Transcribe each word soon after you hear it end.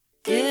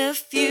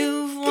If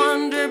you've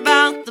wondered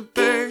about the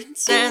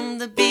birds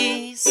and the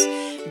bees,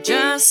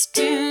 just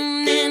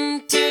tune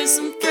in to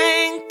some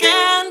Frank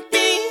and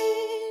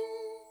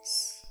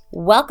Beans.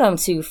 Welcome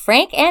to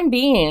Frank and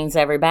Beans,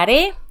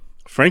 everybody.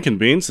 Frank and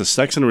Beans, the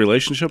Sex and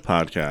Relationship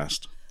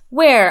Podcast.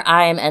 Where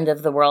I am End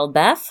of the World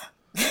Beth.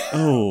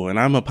 Oh, and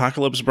I'm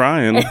Apocalypse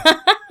Brian.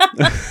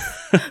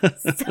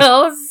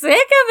 So sick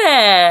of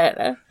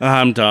it.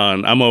 I'm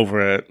done. I'm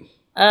over it.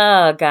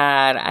 Oh,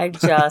 God.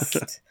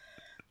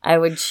 I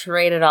would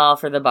trade it all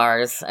for the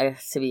bars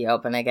to be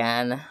open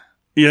again.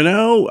 You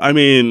know, I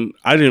mean,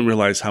 I didn't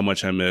realize how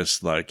much I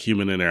missed, like,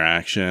 human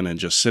interaction and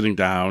just sitting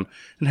down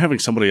and having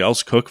somebody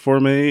else cook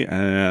for me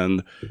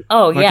and...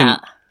 Oh, yeah.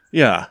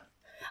 Yeah.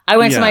 I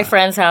went to my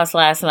friend's house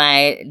last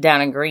night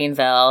down in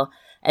Greenville,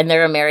 and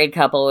they're a married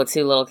couple with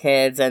 2 little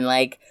kids, and,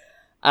 like,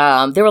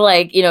 they were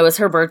like, you know, it was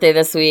her birthday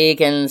this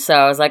week, and so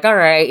I was like, all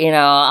right, you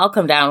know, I'll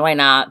come down, why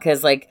not?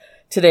 Because, like,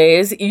 today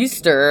is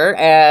Easter,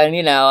 and,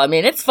 you know, I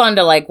mean, it's fun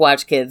to, like,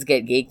 watch kids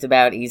get geeked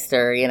about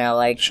Easter, you know,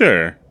 like...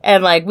 Sure.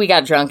 And, like, we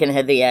got drunk and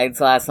hid the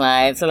eggs last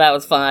night, so that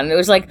was fun. It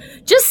was,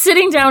 like, just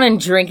sitting down and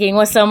drinking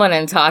with someone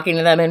and talking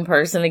to them in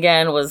person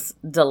again was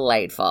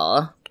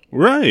delightful.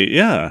 Right,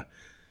 yeah.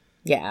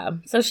 Yeah.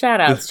 So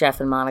shout-outs,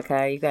 Jeff and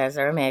Monica. You guys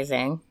are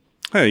amazing.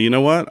 Hey, you know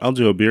what? I'll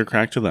do a beer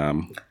crack to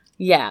them.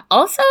 Yeah.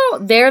 Also,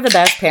 they're the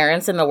best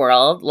parents in the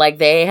world. Like,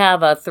 they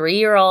have a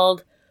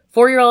 3-year-old,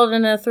 4-year-old,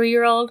 and a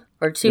 3-year-old,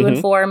 or 2 and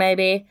 4,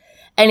 maybe.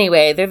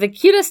 Anyway, they're the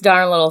cutest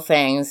darn little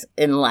things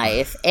in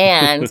life.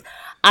 And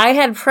I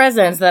had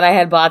presents that I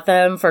had bought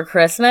them for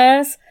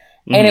Christmas.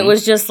 And it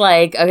was just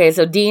like, okay,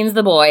 so Dean's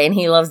the boy, and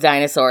he loves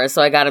dinosaurs.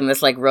 So I got him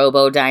this, like,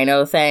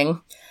 Robo-Dino thing.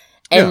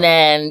 And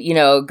then, you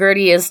know,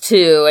 Gertie is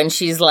 2, and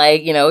she's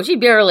like, you know, she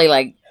barely,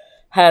 like,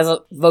 has a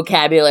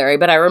vocabulary.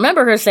 But I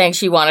remember her saying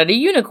she wanted a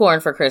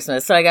unicorn for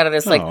Christmas. So I got her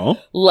this, like,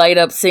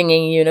 light-up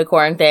singing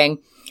unicorn thing.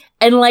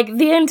 And, like,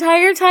 the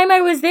entire time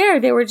I was there,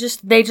 they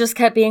just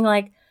kept being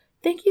like,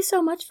 thank you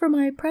so much for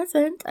my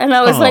present. And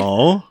I was like,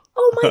 oh,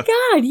 my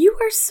God, you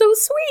are so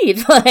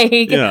sweet. Like, why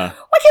can't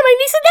my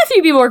niece and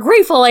nephew be more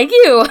grateful like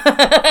you?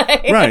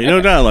 Right,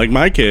 no doubt. Like,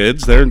 my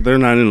kids, they're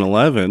 9 and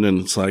 11,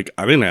 and it's like,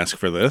 I didn't ask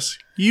for this.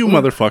 You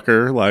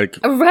motherfucker, like...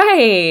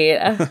 Right.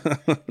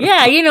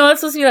 Yeah, you know,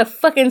 it's supposed to be a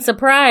fucking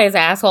surprise,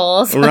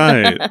 assholes.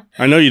 Right.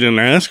 I know you didn't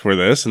ask for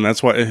this, and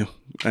that's why...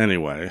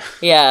 Anyway.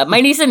 Yeah,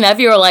 my niece and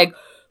nephew are like,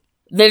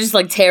 they just,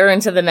 like, tear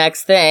into the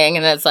next thing,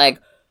 and it's like...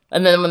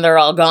 And then when they're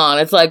all gone,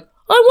 it's like,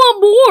 I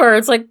want more.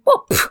 It's like,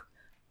 well...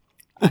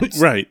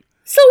 Right.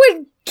 So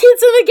it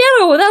kids in the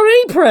ghetto without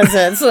any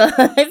presents. So,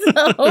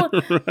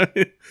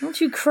 right. Don't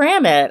you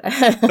cram it.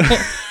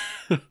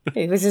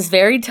 It was just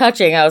very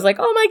touching. I was like,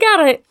 oh my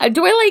God,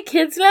 do I like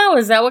kids now?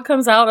 Is that what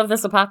comes out of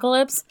this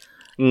apocalypse?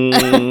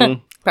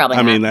 Probably not.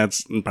 I mean,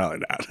 that's probably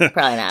not.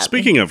 Probably not.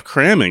 Speaking of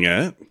cramming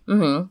it,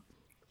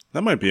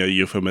 that might be a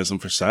euphemism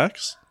for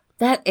sex.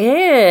 That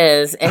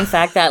is. In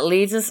fact, that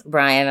leads us...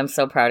 Brian, I'm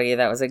so proud of you.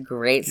 That was a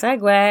great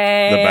segue.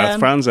 The Beth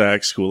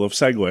Franzak School of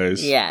Segues.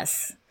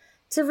 Yes.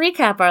 To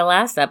recap our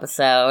last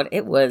episode,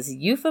 it was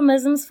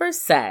euphemisms for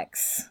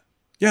sex.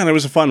 Yeah, and it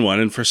was a fun one.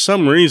 And for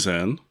some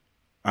reason,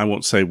 I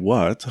won't say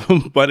what,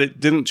 but it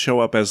didn't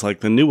show up as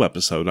like the new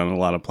episode on a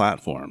lot of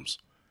platforms.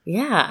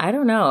 Yeah, I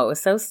don't know. It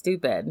was so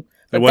stupid.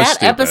 But that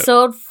stupid.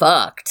 Episode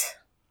fucked.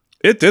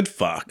 It did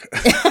fuck.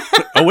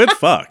 Oh, it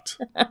fucked.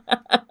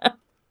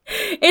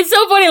 It's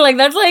so funny. Like,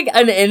 that's like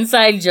an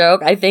inside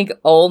joke, I think,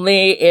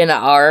 only in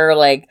our,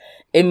 like,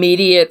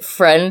 immediate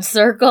friend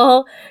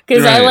circle.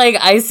 Because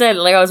I said,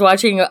 like, I was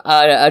watching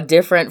a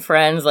different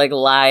Friends, like,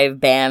 live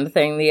band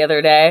thing the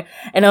other day.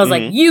 And I was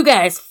like, you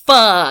guys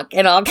fuck.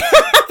 And all caps.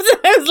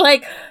 I was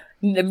like,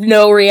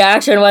 no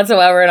reaction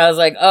whatsoever. And I was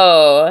like,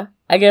 oh,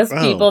 I guess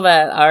people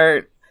that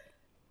aren't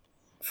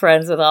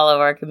friends with all of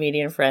our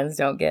comedian friends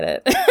don't get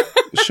it.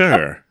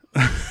 Sure.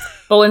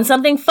 But when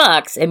something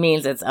fucks, it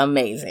means it's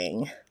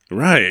amazing.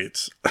 Right.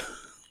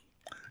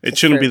 It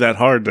shouldn't be that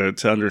hard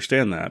to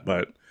understand that,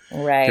 but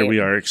here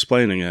we are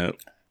explaining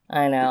it.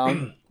 I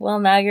know. Well,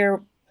 now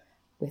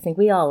we think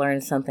we all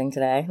learned something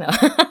today.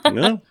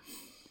 Yeah.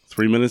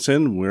 3 minutes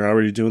in, we're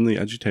already doing the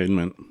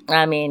edutainment.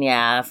 I mean,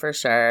 yeah, for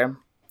sure.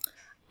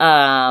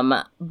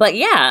 But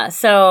yeah,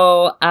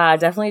 so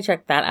definitely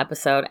check that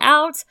episode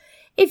out.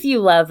 If you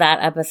love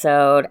that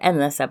episode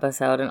and this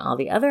episode and all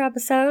the other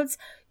episodes,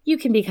 you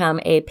can become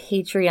a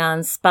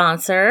Patreon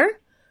sponsor.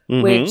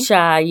 Which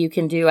you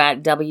can do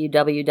at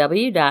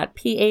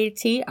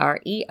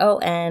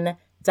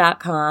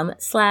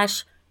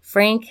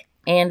www.patreon.com/Frank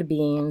and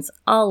Beans,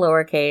 all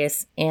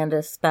lowercase and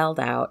is spelled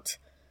out.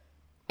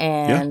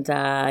 And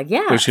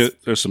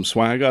there's some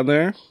swag on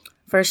there.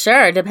 For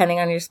sure, depending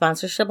on your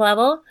sponsorship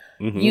level.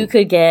 You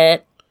could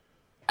get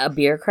a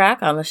beer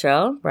crack on the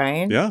show,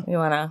 Brian. Yeah. You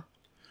want to?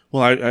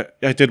 Well,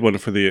 I did one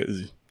for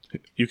the...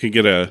 You can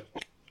get a...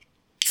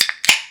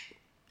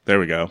 There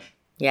we go.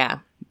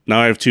 Yeah.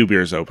 Now I have 2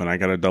 beers open. I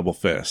got a double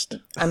fist.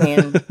 I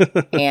mean,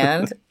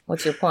 and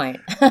what's your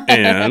point?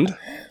 And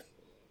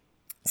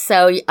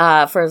so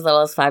for as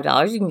little as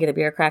 $5, you can get a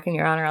beer crack in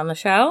your honor on the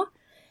show.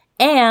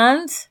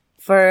 And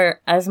for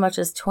as much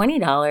as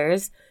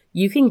 $20,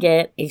 you can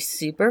get a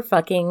super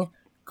fucking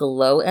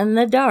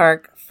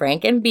glow-in-the-dark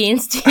Frank and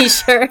Beans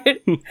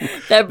t-shirt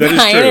that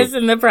Brian is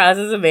in the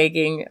process of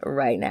making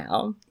right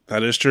now.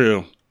 That is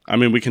true. I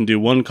mean, we can do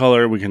one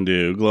color. We can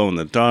do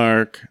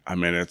glow-in-the-dark. I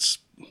mean, it's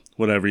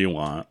whatever you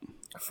want.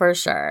 For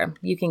sure.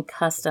 You can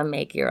custom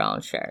make your own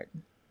shirt.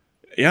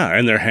 Yeah,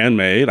 and they're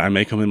handmade. I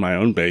make them in my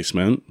own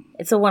basement.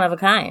 It's a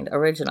one-of-a-kind,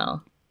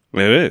 original.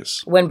 It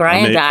is. When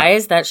Brian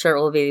dies, that shirt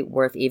will be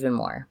worth even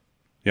more.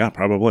 Yeah,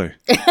 probably.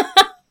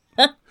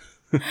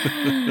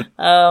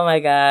 Oh, my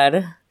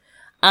God.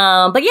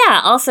 But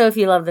yeah, also, if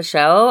you love the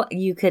show,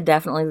 you could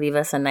definitely leave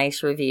us a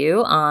nice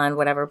review on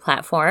whatever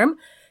platform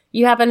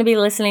you happen to be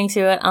listening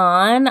to it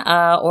on,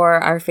 or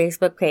our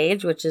Facebook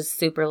page, which is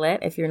super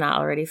lit if you're not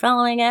already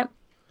following it.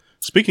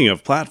 Speaking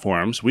of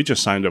platforms, we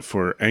just signed up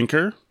for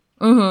Anchor,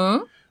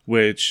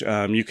 which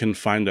you can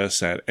find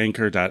us at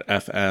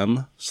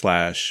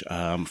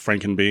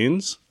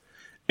anchor.fm/frankenbeans.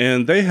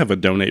 And they have a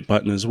donate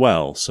button as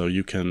well. So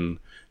you can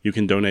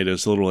donate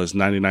as little as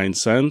 99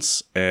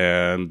 cents,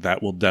 and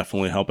that will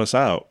definitely help us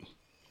out.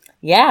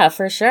 Yeah,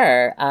 for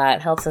sure.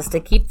 It helps us to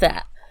keep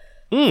the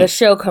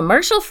show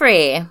commercial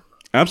free.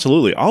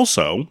 Absolutely.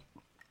 Also,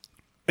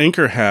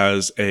 Anchor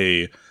has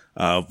a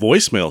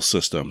voicemail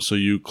system. So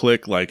you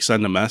click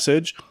send a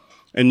message,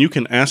 and you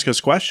can ask us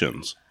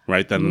questions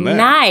right then and there.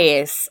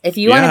 Nice. If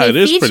you want to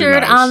be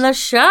featured on the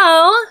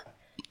show.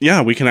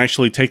 Yeah, we can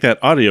actually take that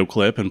audio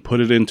clip and put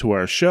it into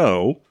our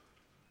show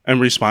and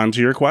respond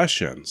to your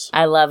questions.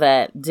 I love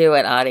it. Do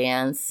it,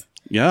 audience.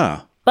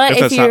 Yeah. But if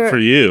that's not for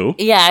you.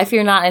 Yeah, if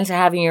you're not into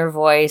having your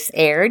voice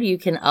aired, you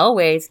can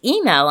always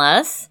email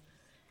us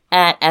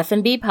at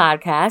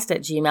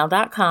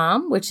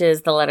fnbpodcast@gmail.com, which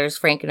is the letters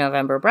Frank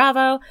November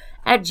Bravo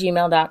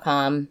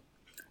 @gmail.com,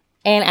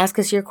 and ask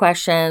us your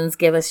questions,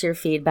 give us your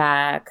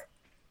feedback.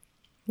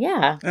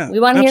 Yeah, we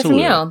want to hear from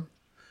you.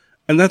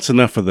 And that's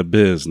enough of the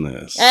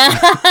business.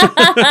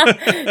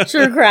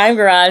 True Crime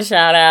Garage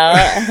shout out.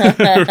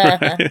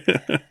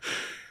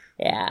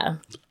 Yeah.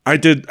 I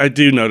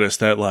do notice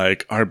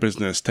that our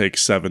business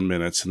takes 7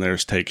 minutes and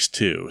theirs takes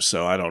 2.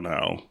 So I don't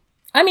know.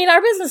 I mean,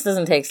 our business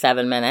doesn't take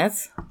 7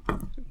 minutes.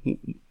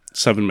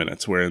 7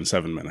 minutes. We're in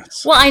 7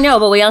 minutes. Well, I know,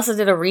 but we also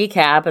did a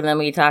recap and then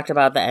we talked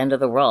about the end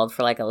of the world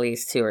for at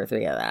least 2 or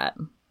 3 of that.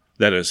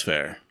 That is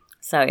fair.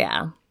 So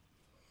yeah.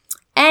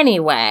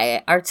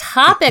 Anyway, our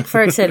topic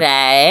for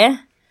today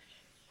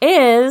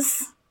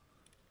is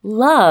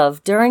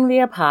love during the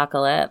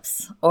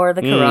apocalypse or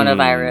the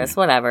coronavirus,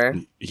 whatever.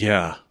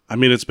 Yeah. I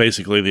mean, it's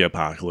basically the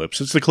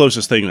apocalypse. It's the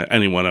closest thing that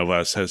any one of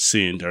us has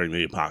seen during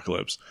the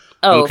apocalypse.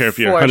 I don't care if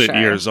you're 100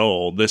 years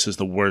old. This is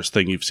the worst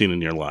thing you've seen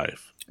in your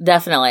life.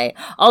 Definitely.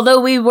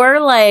 Although we were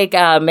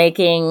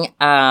making,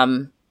 what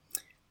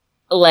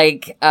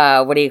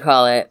do you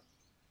call it?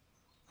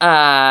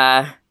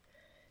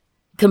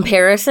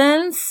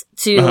 Comparisons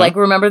to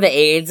remember the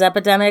AIDS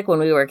epidemic when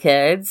we were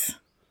kids?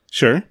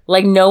 Sure.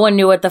 No one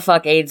knew what the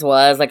fuck AIDS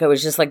was. It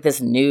was just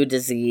this new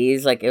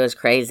disease. It was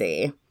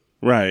crazy.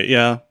 Right,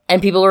 yeah.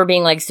 And people were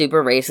being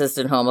super racist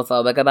and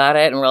homophobic about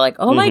it. And we're like,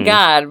 oh my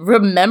God,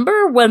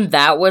 remember when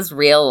that was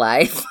real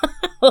life?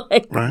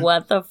 Right.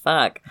 What the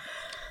fuck?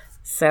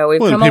 So we've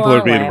come a long people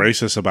are being way.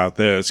 racist about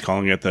this,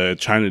 calling it the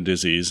China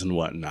disease and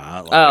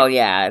whatnot. Oh,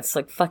 yeah. It's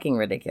fucking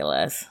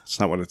ridiculous. It's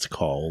not what it's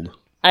called.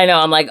 I know.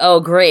 I'm like, oh,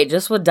 great.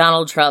 Just what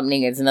Donald Trump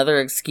needs. Another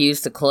excuse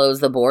to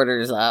close the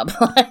borders up.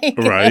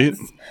 Right?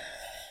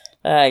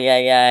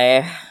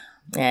 Yeah.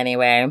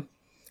 Anyway,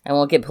 I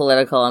won't get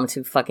political. I'm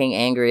too fucking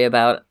angry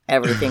about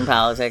everything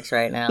politics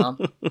right now.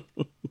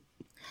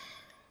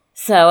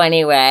 So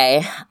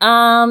anyway,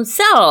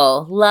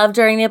 love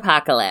during the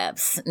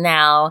apocalypse.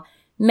 Now,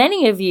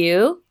 many of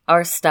you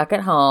are stuck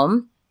at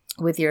home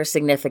with your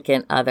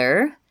significant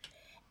other.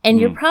 And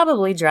you're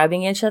probably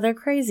driving each other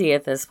crazy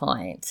at this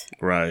point.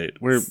 Right.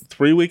 We're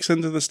 3 weeks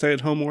into the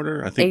stay-at-home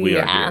order. I think we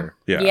are here.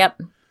 Yeah.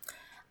 Yep.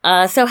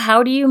 So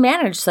how do you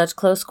manage such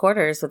close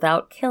quarters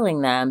without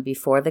killing them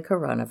before the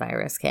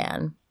coronavirus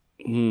can?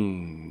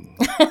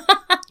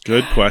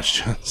 Good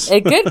questions.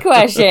 A good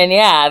question,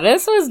 yeah.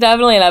 This was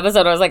definitely an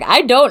episode where I was like,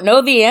 I don't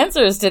know the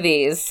answers to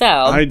these. So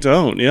I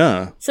don't,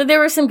 yeah. So there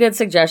were some good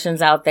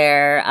suggestions out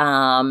there.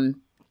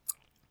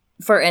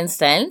 For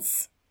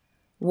instance,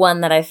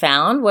 one that I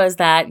found was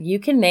that you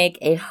can make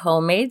a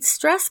homemade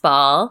stress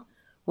ball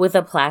with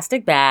a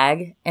plastic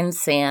bag and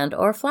sand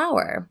or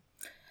flour.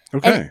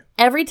 Okay. And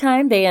every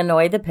time they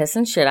annoy the piss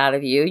and shit out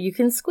of you, you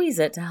can squeeze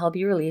it to help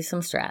you release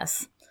some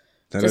stress.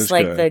 That Just is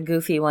like good. the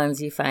goofy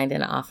ones you find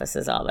in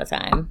offices all the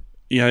time.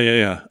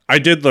 Yeah. I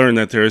did learn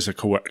that there is a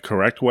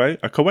correct way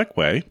of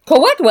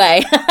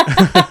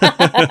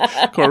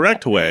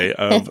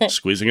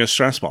squeezing a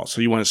stress ball.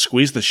 So you want to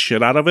squeeze the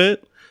shit out of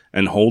it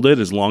and hold it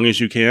as long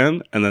as you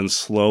can and then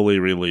slowly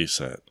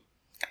release it.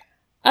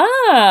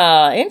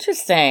 Oh,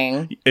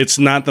 interesting. It's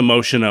not the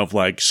motion of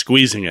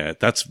squeezing it.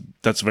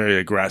 That's very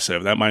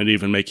aggressive. That might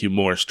even make you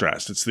more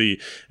stressed. It's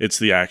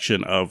the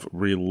action of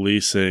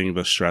releasing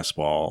the stress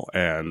ball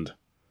and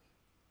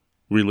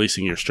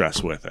releasing your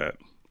stress with it.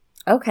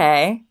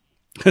 Okay.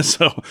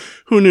 So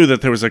who knew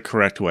that there was a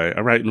correct way,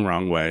 a right and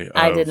wrong way?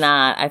 I did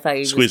not. I thought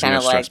you just squeezing kind a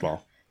of stress like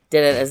ball.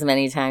 did it as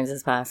many times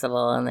as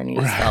possible, and then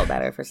you just felt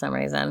better for some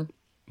reason.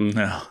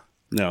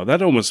 No,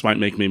 that almost might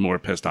make me more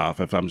pissed off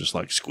if I'm just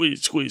like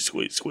squeeze, squeeze,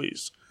 squeeze,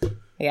 squeeze.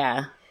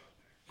 Yeah.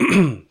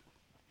 All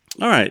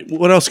right.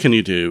 What else can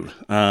you do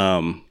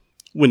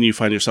when you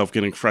find yourself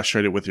getting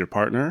frustrated with your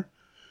partner?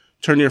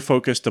 Turn your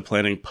focus to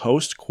planning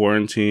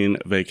post-quarantine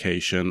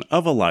vacation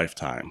of a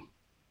lifetime.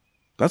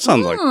 That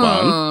sounds like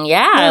fun.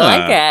 Yeah, I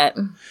like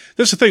it.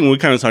 That's the thing. We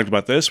kind of talked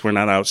about this. We're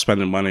not out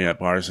spending money at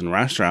bars and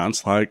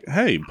restaurants. Like,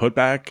 hey, put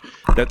back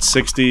that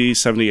 $60,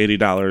 $70,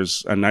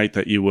 $80 a night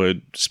that you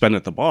would spend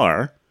at the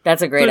bar.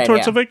 That's a great Put it idea.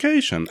 towards a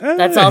vacation.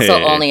 That's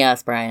also only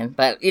us, Brian.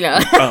 But, you know.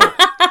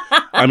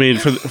 I mean,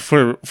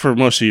 for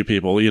most of you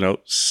people, you know,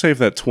 save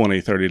that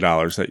 $20,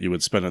 $30 that you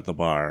would spend at the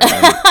bar.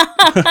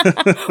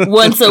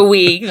 Once a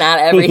week, not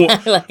every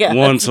night.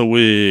 Once a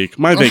week.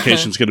 My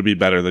vacation's going to be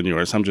better than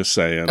yours. I'm just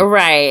saying.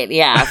 Right.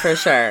 Yeah, for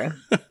sure.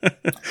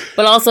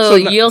 But also,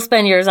 you'll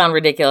spend yours on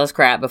ridiculous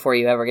crap before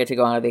you ever get to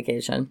go on a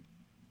vacation.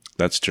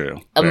 That's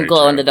true.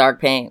 Glow-in-the-dark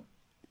paint.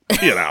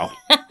 You know,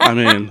 I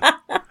mean,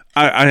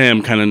 I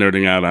am kind of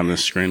nerding out on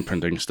this screen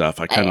printing stuff.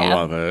 I kind of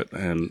love it.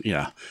 And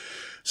yeah.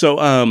 So,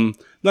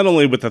 not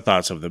only with the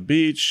thoughts of the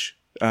beach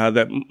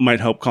that might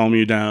help calm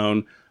you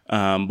down,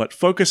 but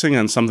focusing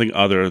on something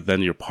other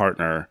than your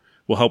partner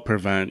will help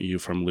prevent you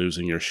from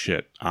losing your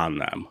shit on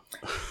them.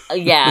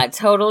 Yeah,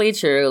 totally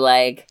true.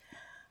 Like,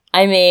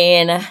 I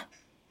mean,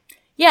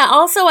 yeah,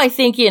 also I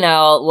think, you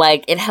know,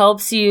 like it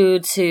helps you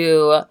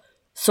to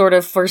sort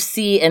of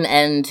foresee an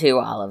end to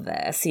all of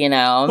this, you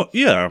know? Well,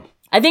 yeah.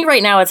 I think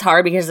right now it's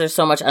hard because there's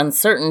so much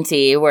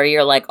uncertainty where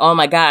you're like, oh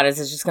my God, is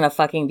this just going to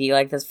fucking be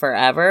like this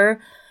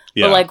forever?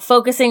 Yeah. But like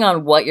focusing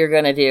on what you're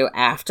going to do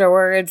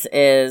afterwards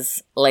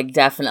is like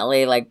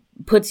definitely like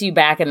puts you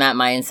back in that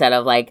mindset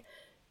of like,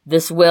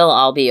 this will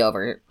all be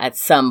over at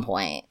some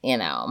point, you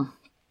know?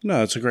 No,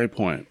 that's a great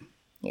point.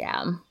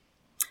 Yeah.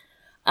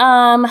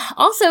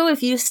 Also,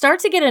 if you start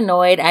to get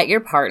annoyed at your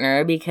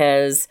partner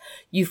because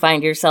you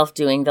find yourself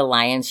doing the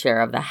lion's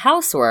share of the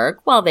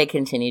housework while they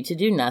continue to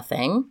do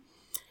nothing,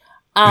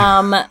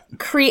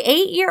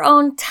 create your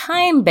own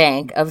time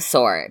bank of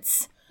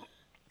sorts.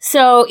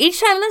 So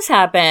each time this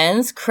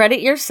happens,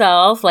 credit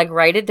yourself, like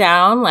write it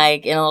down,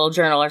 like in a little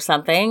journal or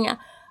something,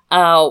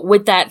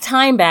 with that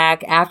time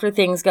back after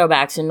things go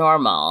back to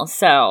normal.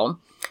 So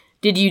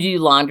did you do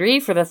laundry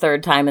for the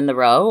third time in the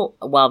row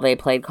while they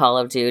played Call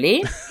of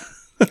Duty?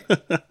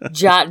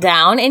 Jot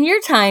down in your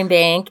time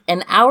bank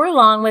an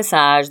hour-long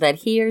massage that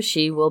he or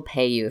she will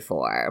pay you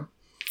for.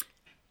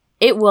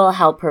 It will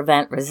help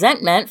prevent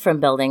resentment from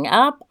building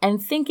up,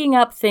 and thinking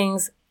up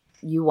things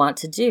you want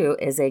to do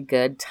is a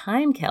good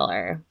time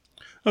killer.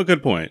 Oh,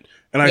 good point.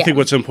 And I think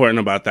what's important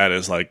about that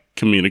is like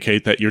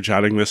communicate that you're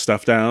jotting this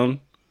stuff down.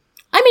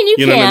 I mean, you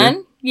can. I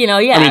mean? You know,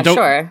 yeah, I mean,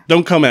 sure.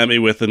 Don't come at me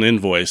with an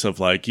invoice of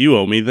like, you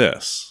owe me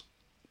this.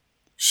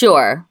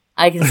 Sure.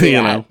 I can see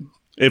that. Know,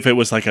 if it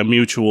was like a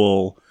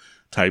mutual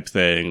type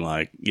thing,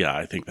 like, yeah,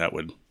 I think that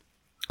would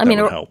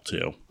help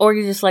too. Or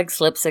you just like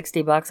slip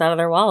 $60 out of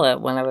their wallet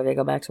whenever they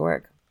go back to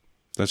work.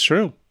 That's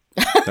true.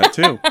 That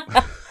too.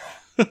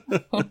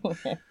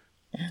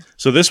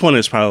 So this one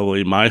is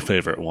probably my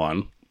favorite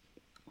one.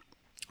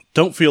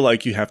 Don't feel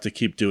like you have to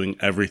keep doing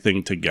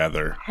everything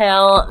together.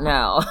 Hell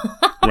no.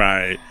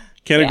 Right.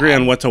 Can't agree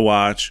on what to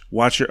watch.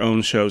 Watch your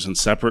own shows in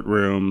separate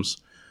rooms.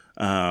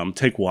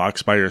 Take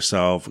walks by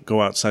yourself.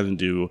 Go outside and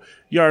do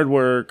yard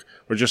work,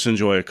 or just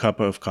enjoy a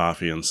cup of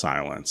coffee in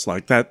silence.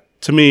 Like that,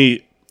 to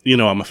me, you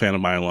know, I'm a fan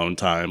of my alone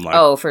time. Like,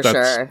 oh, for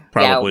sure.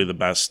 Probably the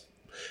best.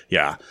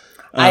 Yeah.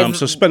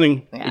 So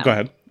spending... Yeah. Go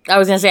ahead. I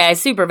was going to say, I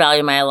super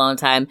value my alone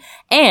time.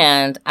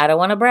 And I don't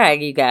want to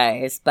brag, you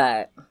guys,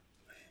 but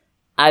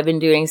I've been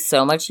doing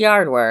so much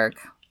yard work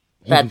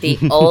that the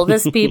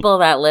oldest people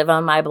that live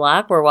on my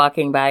block were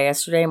walking by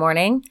yesterday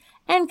morning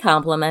and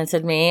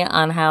complimented me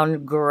on how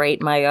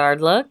great my yard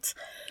looked.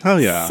 Oh,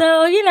 yeah.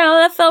 So, you know,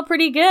 that felt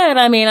pretty good.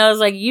 I mean, I was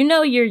like, you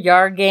know, your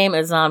yard game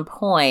is on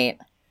point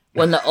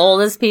when the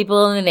oldest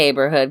people in the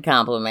neighborhood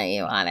compliment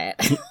you on it.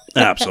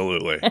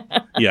 Absolutely.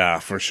 Yeah,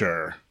 for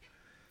sure.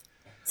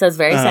 So it's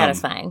very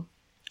satisfying.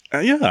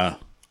 Yeah.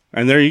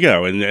 And there you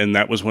go. And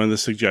that was one of the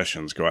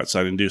suggestions. Go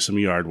outside and do some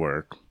yard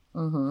work.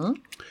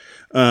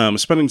 Mm-hmm.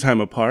 Spending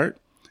time apart,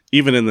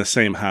 even in the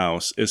same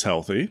house, is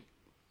healthy.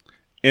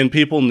 And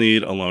people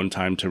need alone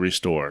time to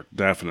restore.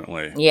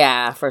 Definitely.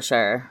 Yeah, for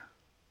sure.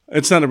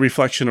 It's not a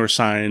reflection or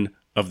sign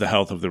of the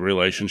health of the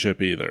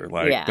relationship either.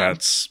 Like,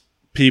 that's...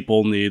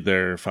 People need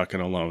their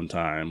fucking alone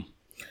time.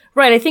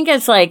 Right. I think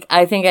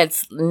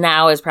it's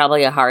now is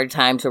probably a hard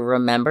time to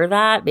remember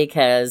that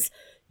because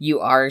you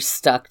are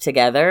stuck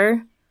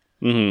together.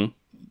 Mm-hmm.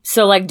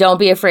 So, like, don't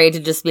be afraid to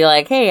just be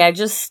like, hey, I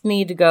just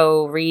need to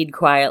go read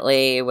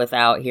quietly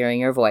without hearing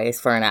your voice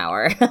for an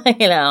hour,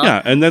 you know?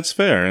 Yeah, and that's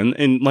fair.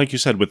 And like you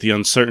said, with the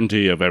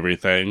uncertainty of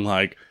everything,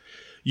 like,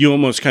 you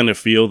almost kind of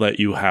feel that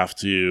you have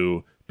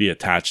to be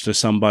attached to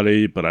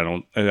somebody, but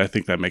I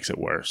think that makes it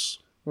worse.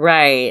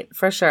 Right,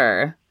 for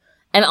sure.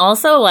 And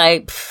also,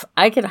 like,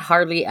 I could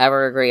hardly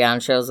ever agree on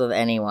shows with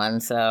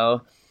anyone,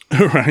 so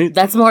Right?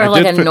 that's more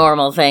like a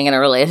normal thing in a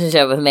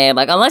relationship with me.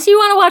 Like, unless you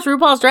want to watch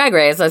RuPaul's Drag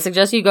Race, I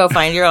suggest you go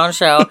find your own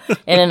show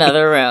in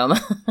another room.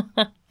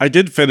 I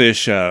did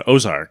finish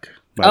Ozark,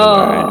 by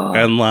the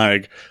way. And,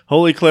 like,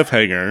 holy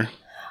cliffhanger.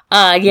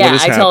 Yeah,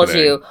 I told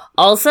you.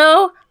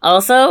 Also,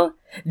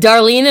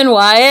 Darlene and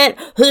Wyatt.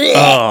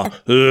 That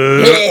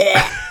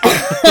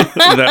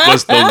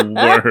was the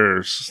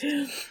worst.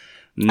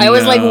 I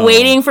was like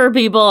waiting for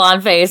people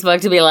on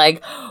Facebook to be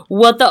like,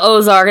 what the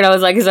Ozark? And I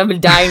was like, because I've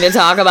been dying to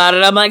talk about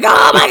it. I'm like,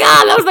 oh my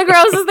God, that was the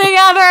grossest thing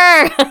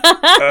ever.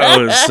 That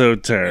was so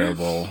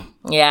terrible.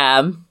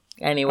 Yeah.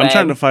 Anyway. I'm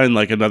trying to find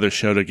like another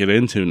show to get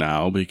into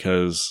now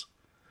because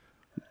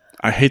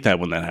I hate that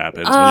when that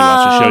happens. When you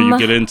watch a show, you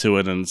get into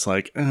it and it's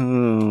like,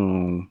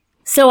 oh.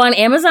 So on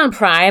Amazon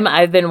Prime,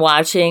 I've been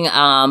watching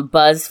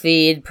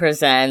BuzzFeed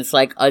presents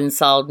like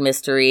Unsolved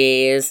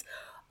Mysteries.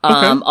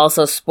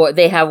 Also,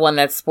 they have one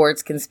that's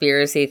sports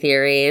conspiracy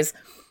theories.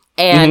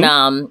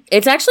 And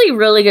it's actually a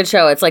really good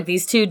show. It's like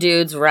these two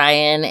dudes,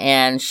 Ryan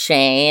and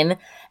Shane,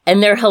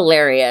 and they're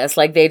hilarious.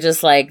 Like they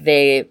just like,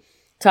 they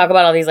talk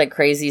about all these like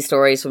crazy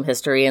stories from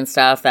history and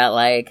stuff that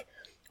like,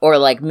 or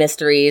like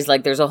mysteries.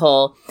 Like there's a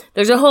whole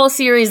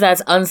series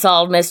that's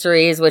Unsolved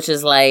Mysteries, which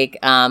is like,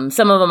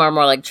 some of them are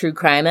more like true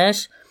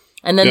crime-ish.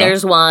 And then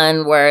there's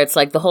one where it's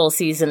like the whole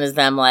season is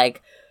them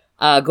like,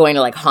 going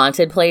to like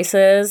haunted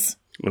places.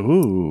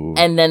 Ooh.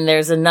 And then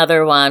there's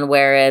another one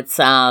where it's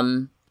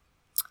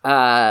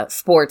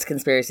sports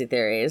conspiracy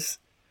theories.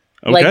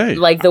 Okay.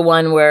 Like the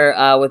one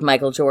where with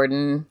Michael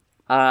Jordan.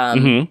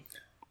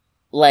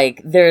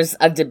 Like there's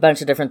a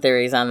bunch of different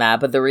theories on that,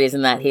 but the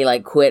reason that he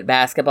like quit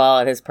basketball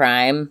at his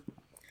prime.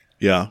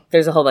 Yeah.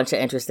 There's a whole bunch of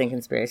interesting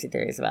conspiracy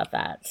theories about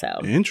that. So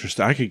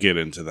interesting. I could get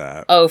into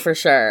that. Oh, for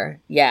sure.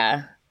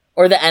 Yeah.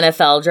 Or the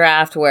NFL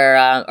draft where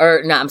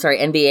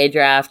NBA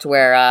draft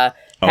where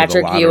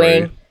Patrick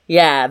Ewing.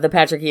 Yeah, the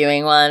Patrick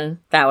Ewing one.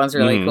 That one's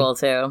really cool,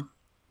 too.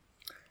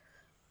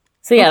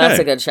 So, yeah, that's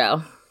a good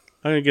show.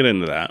 I'm going to get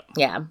into that.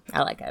 Yeah,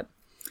 I like it.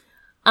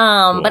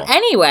 Cool. But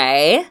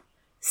anyway,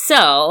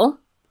 so,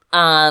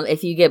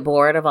 if you get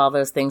bored of all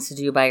those things to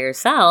do by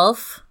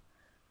yourself,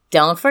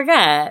 don't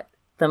forget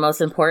the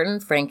most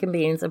important Frank and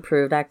Beans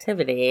approved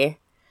activity.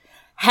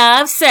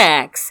 Have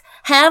sex.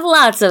 Have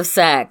lots of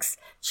sex.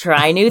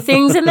 Try new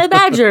things in the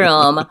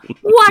bedroom.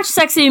 Watch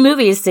sexy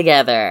movies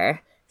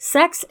together.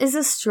 Sex is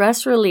a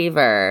stress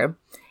reliever.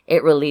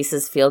 It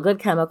releases feel-good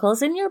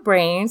chemicals in your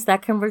brains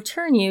that can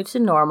return you to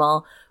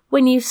normal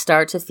when you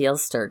start to feel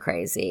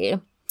stir-crazy.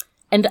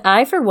 And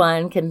I, for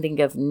one, can think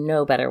of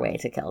no better way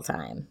to kill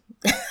time.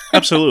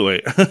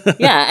 Absolutely.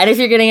 Yeah, and if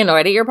you're getting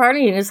annoyed at your partner,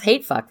 you just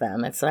hate fuck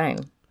them. It's fine.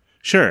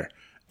 Sure.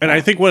 And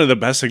I think one of the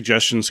best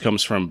suggestions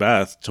comes from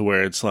Beth to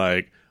where it's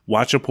like,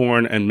 watch a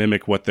porn and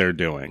mimic what they're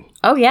doing.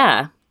 Oh,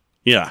 yeah.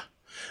 Yeah.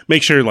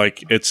 Make sure,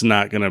 like, it's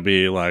not going to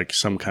be, like,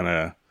 some kind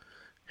of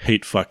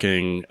hate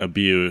fucking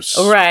abuse.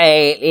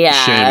 Right, yeah.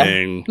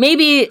 Shaming.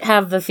 Maybe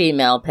have the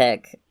female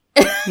pick.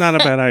 Not a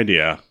bad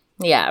idea.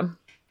 Yeah.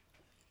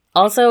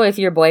 Also, if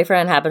your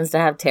boyfriend happens to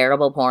have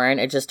terrible porn,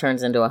 it just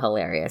turns into a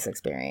hilarious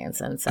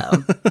experience. And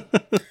so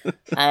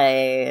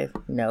I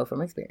know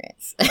from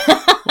experience.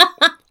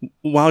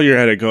 While you're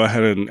at it, go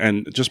ahead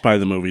and just buy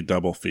the movie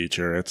Double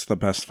Feature. It's the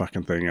best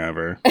fucking thing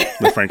ever.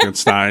 The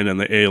Frankenstein and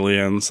the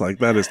aliens. Like,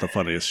 that is the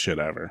funniest shit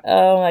ever.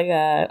 Oh, my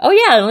God. Oh,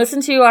 yeah. And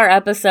listen to our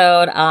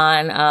episode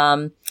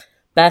on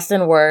best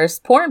and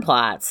worst porn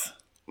plots.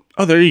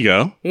 Oh, there you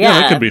go. Yeah,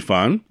 that could be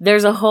fun.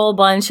 There's a whole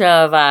bunch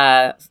of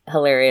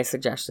hilarious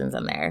suggestions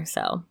in there.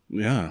 So,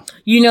 yeah.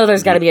 You know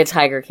there's got to be a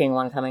Tiger King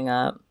one coming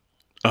up.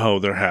 Oh,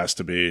 there has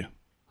to be.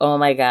 Oh,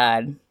 my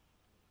God.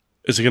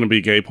 Is it going to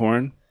be gay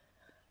porn?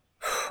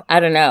 I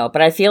don't know,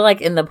 but I feel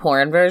like in the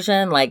porn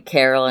version, like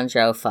Carol and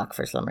Joe fuck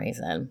for some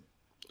reason.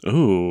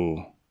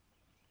 Ooh.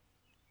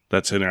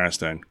 That's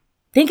interesting.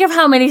 Think of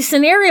how many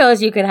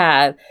scenarios you could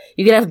have.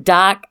 You could have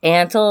Doc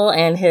Antle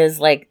and his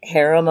like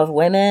harem of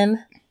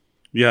women.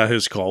 Yeah,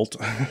 his cult.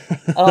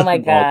 Oh my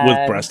God.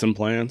 With breast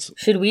implants.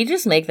 Should we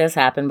just make this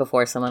happen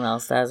before someone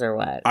else does or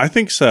what? I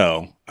think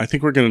so. I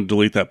think we're going to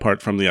delete that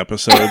part from the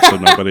episode so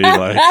nobody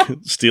like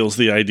steals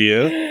the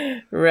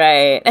idea.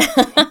 Right.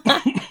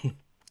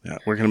 Yeah,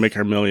 we're going to make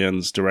our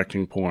millions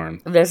directing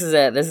porn. This is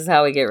it. This is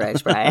how we get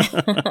rich, Brian.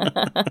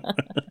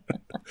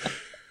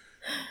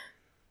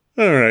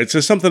 All right. So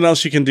something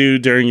else you can do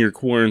during your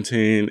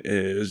quarantine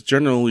is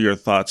journal your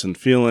thoughts and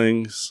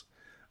feelings.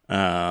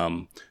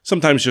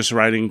 Sometimes just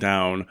writing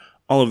down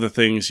all of the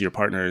things your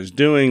partner is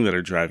doing that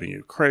are driving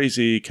you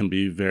crazy can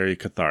be very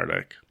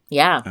cathartic.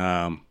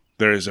 Yeah.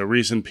 There is a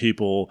reason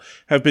people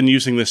have been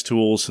using this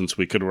tool since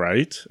we could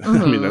write.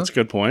 Mm-hmm. I mean, that's a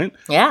good point.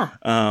 Yeah.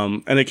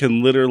 And it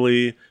can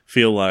literally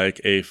feel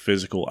like a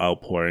physical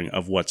outpouring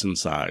of what's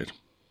inside.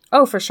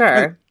 Oh, for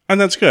sure.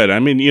 And that's good. I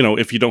mean, you know,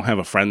 if you don't have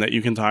a friend that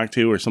you can talk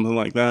to or something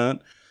like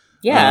that.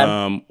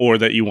 Yeah. Or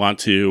that you want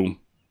to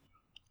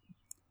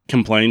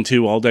complain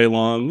to all day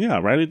long. Yeah,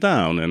 write it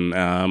down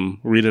and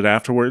read it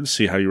afterwards.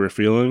 See how you were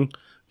feeling.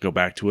 Go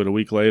back to it a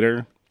week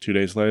later, 2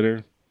 days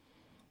later.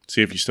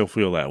 See if you still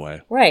feel that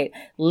way. Right.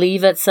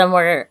 Leave it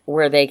somewhere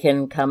where they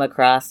can come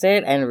across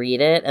it and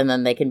read it, and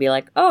then they can be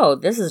like, oh,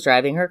 this is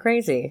driving her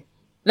crazy.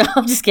 No,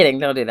 I'm just kidding.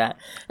 Don't do that.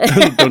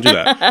 Don't do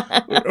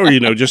that.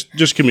 Or,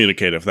 just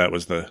communicate if that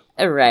was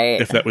right.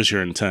 If that was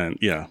your intent.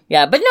 Yeah.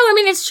 Yeah. But no, I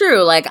mean, it's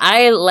true. Like,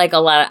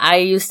 I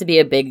used to be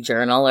a big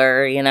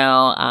journaler,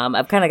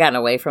 I've kind of gotten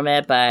away from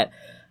it, but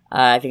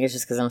I think it's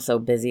just because I'm so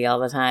busy all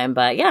the time.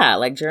 But yeah,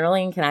 like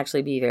journaling can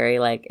actually be very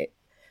like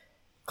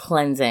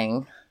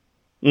cleansing.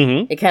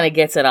 Mm-hmm. It kind of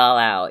gets it all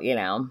out,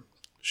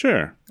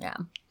 Sure. Yeah.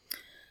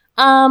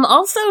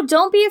 Also,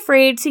 don't be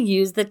afraid to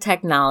use the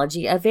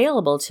technology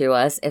available to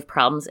us if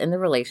problems in the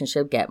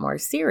relationship get more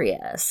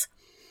serious.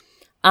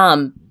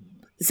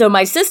 So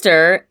my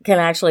sister can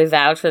actually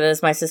vouch for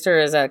this. My sister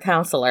is a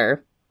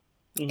counselor,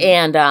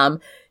 and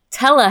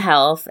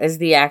telehealth is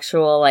the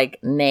actual like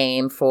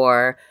name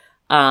for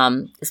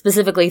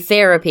specifically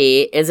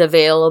therapy is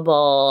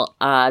available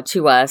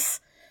to us,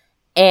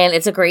 and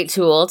it's a great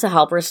tool to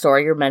help restore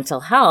your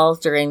mental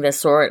health during this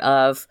sort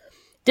of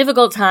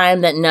difficult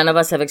time that none of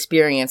us have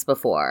experienced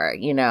before,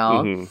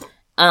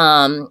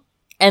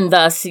 and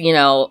thus,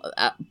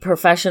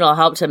 professional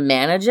help to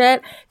manage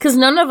it, because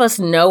none of us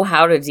know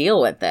how to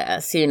deal with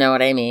this, you know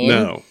what I mean?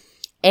 No.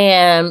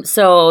 And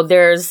so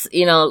there's,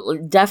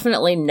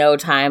 definitely no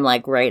time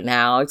like right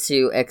now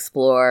to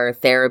explore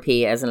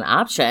therapy as an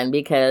option,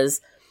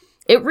 because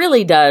it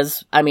really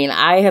does. I mean,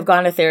 I have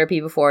gone to therapy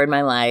before in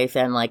my life,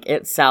 and like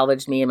it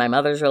salvaged me and my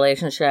mother's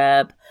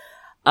relationship.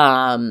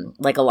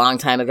 Like a long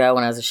time ago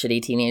when I was a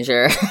shitty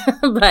teenager,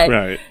 but,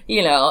 right.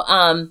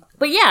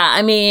 But yeah,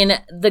 I mean,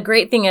 the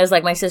great thing is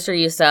like my sister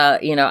used to,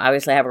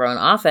 obviously have her own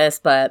office,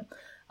 but,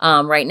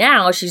 right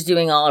now she's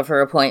doing all of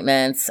her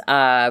appointments,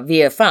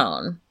 via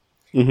phone.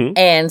 Mm-hmm.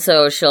 And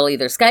so she'll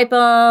either Skype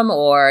them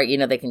or,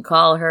 they can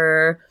call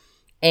her,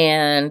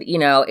 and,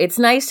 it's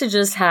nice to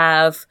just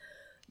have,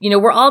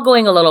 we're all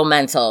going a little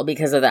mental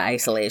because of the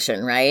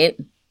isolation, right?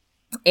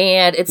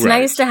 And it's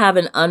nice to have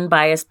an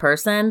unbiased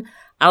person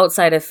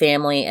outside of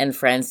family and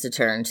friends to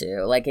turn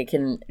to. Like, it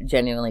can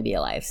genuinely be a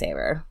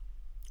lifesaver.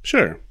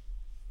 Sure.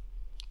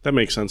 That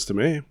makes sense to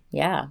me.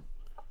 Yeah.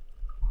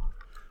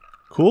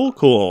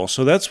 Cool.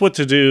 So that's what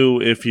to do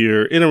if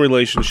you're in a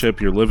relationship,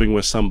 you're living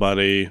with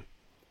somebody,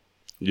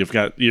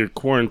 you're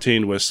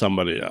quarantined with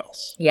somebody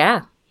else.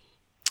 Yeah.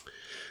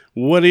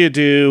 What do you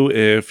do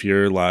if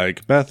you're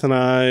like Beth and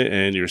I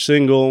and you're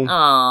single?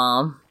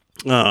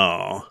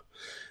 Aww.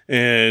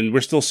 And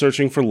we're still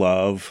searching for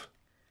love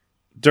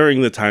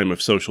during the time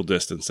of social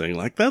distancing.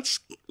 Like, that's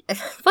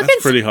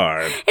pretty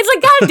hard. It's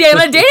like, God damn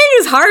it, dating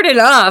is hard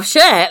enough.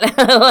 Shit.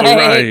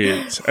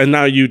 Right. And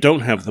now you don't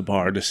have the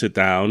bar to sit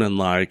down and,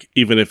 like,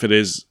 even if it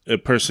is a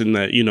person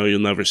that, you'll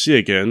never see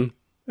again,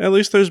 at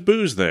least there's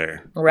booze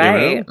there.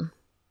 Right.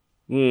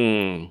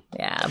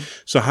 Yeah.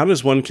 So how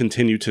does one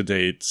continue to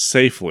date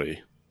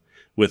safely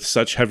with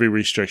such heavy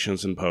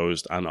restrictions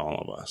imposed on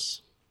all of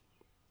us?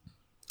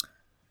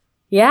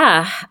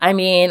 Yeah, I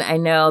mean, I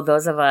know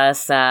those of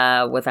us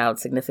without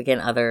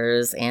significant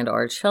others and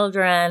or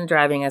children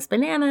driving us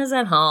bananas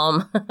at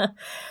home,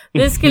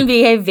 this can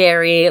be a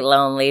very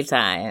lonely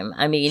time.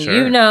 I mean,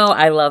 Sure.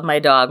 I love my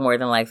dog more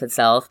than life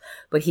itself,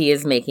 but he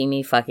is making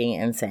me fucking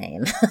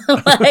insane.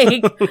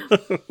 Like,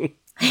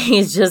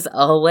 he's just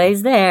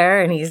always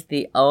there, and he's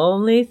the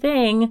only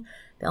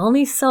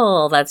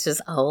soul that's just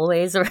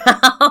always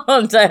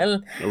around.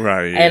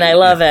 Right. And I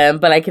love him,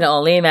 but I can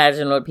only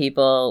imagine what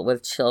people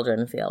with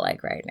children feel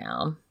like right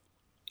now.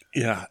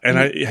 Yeah. And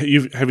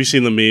have you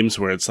seen the memes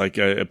where it's like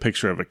a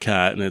picture of a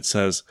cat and it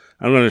says,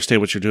 I don't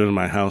understand what you're doing in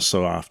my house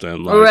so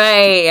often. Like,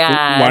 right.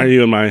 Yeah. Why are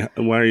you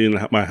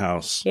in my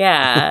house?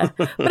 Yeah.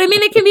 But I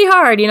mean, it can be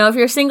hard. If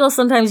you're single,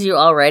 sometimes you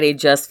already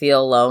just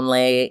feel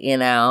lonely,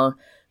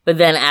 but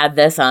then add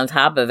this on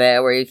top of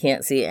it where you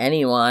can't see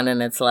anyone.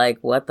 And it's like,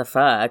 what the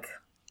fuck?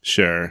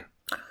 Sure.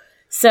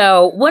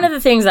 So one of the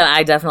things that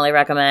I definitely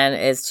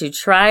recommend is to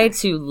try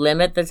to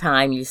limit the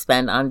time you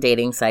spend on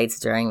dating sites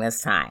during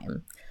this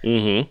time.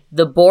 Mm-hmm.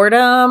 The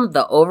boredom,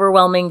 the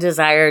overwhelming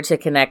desire to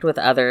connect with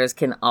others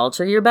can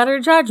alter your better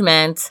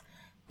judgment,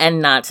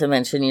 and not to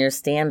mention your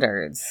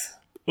standards.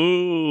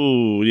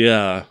 Ooh,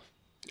 yeah.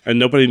 And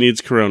nobody needs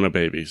corona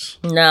babies.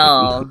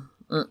 No.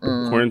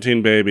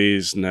 Quarantine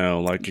babies, no.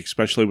 Like,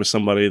 especially with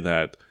somebody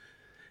that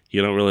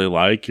you don't really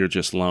like, you're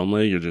just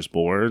lonely, you're just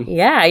bored.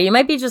 Yeah, you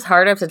might be just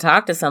hard up to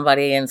talk to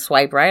somebody and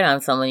swipe right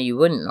on someone you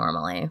wouldn't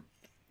normally.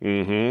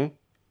 Mm-hmm.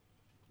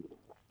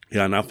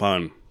 Yeah, not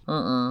fun.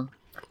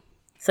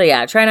 So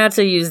yeah, try not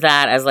to use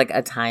that as like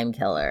a time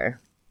killer.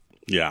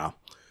 Yeah.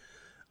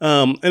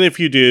 And if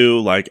you do,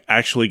 like,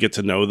 actually get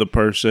to know the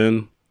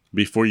person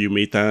before you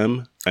meet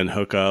them and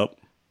hook up.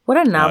 What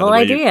a novel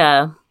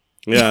idea.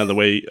 The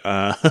way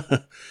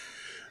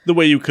the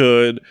way you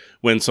could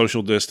when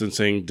social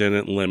distancing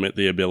didn't limit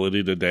the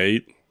ability to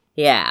date.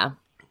 Yeah.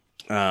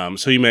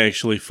 So you may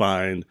actually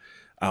find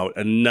out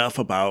enough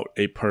about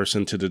a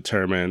person to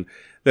determine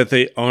that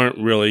they aren't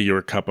really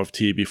your cup of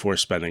tea before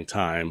spending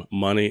time,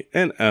 money,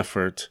 and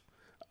effort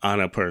on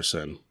a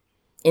person.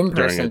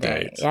 In-person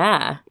date.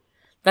 Yeah.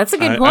 That's a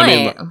good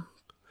point.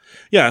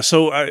 Yeah,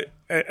 so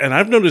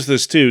I've noticed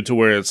this too, to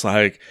where it's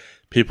like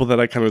people that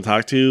I kind of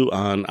talk to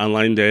on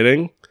online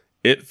dating,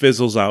 it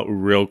fizzles out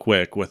real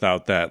quick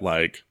without that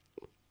like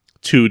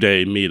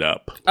 2-day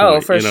meetup.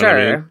 Oh, for you know sure. what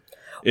I mean?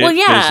 Well, It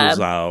yeah. fizzles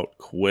out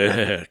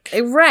quick.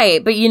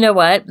 Right, but you know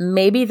what?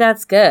 Maybe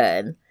that's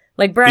good.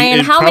 Like, Brian,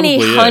 It how many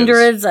probably is.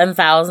 hundreds and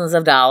thousands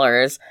of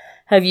dollars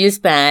have you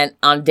spent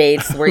on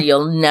dates where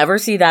you'll never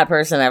see that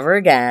person ever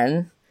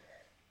again?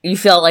 You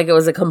felt like it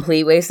was a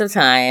complete waste of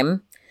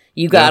time.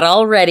 You got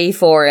all ready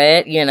for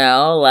it, you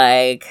know,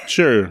 like...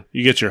 Sure,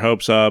 you get your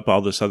hopes up,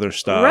 all this other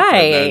stuff. Right.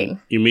 And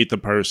then you meet the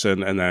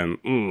person, and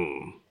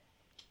then,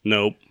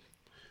 nope.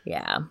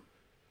 Yeah.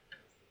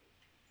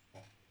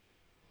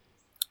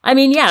 I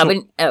mean, yeah,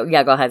 but...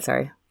 yeah, go ahead,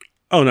 sorry.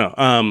 Oh,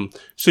 no.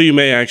 So you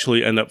may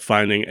actually end up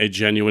finding a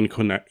genuine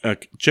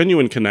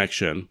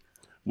connection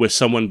with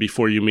someone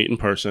before you meet in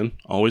person.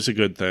 Always a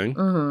good thing.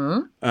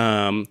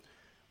 Mm-hmm.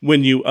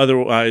 When you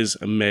otherwise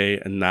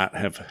may not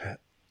have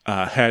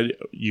had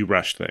you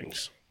rush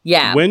things.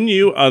 Yeah. When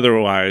you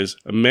otherwise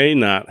may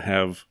not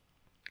have...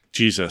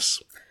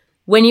 Jesus.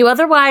 When you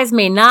otherwise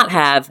may not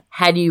have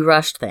had you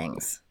rushed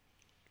things.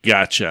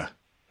 Gotcha.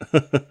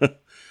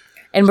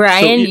 And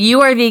Brian, you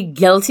are the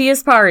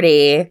guiltiest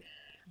party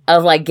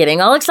of like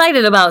getting all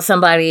excited about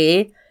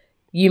somebody.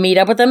 You meet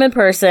up with them in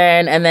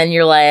person and then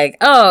you're like,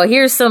 oh,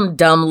 here's some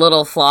dumb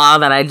little flaw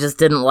that I just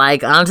didn't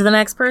like. On to the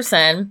next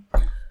person.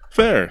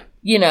 Fair.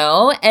 You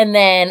know, and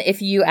then if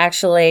you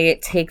actually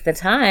take the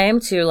time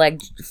to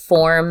like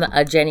form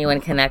a genuine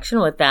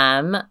connection with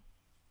them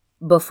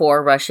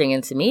before rushing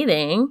into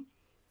meeting,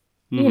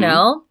 you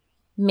know,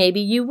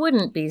 maybe you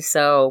wouldn't be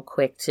so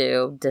quick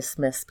to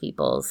dismiss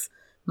people's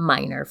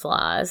minor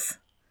flaws,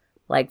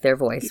 like their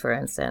voice, for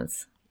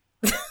instance.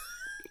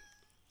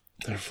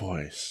 Their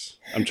voice.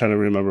 I'm trying to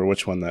remember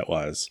which one that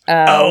was.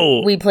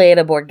 We played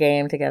a board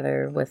game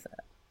together with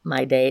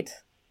my date.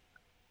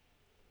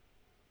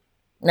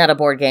 Not a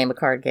board game, a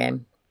card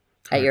game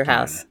at your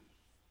house.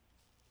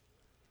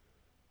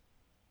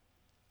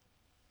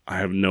 I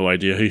have no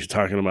idea who you're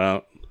talking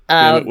about.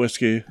 Damn it,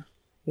 whiskey.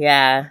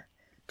 Yeah.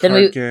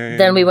 Card game.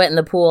 Then we went in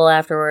the pool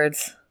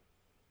afterwards.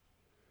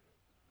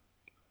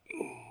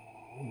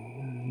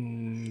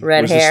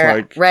 Red Was this hair.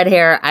 like- Red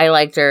hair. I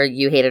liked her.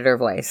 You hated her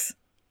voice.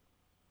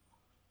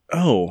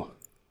 Oh.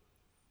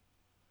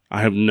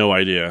 I have no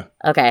idea.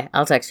 Okay,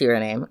 I'll text you her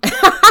name.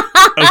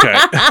 Okay.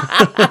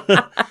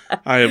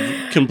 I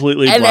have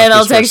completely And blocked then I'll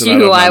this text person you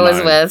out who of my I was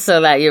mind. with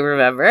so that you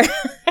remember.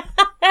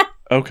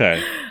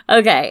 Okay.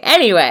 Okay,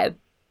 anyway.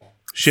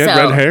 She had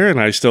So- red hair and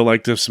I still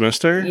like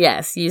dismissed her?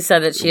 Yes, you said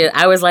that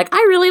I was like, I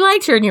really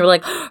liked her. And you were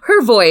like,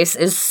 her voice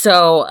is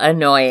so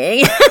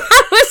annoying.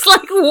 I was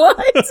like,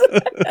 what?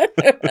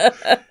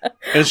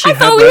 And she I had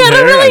thought we red had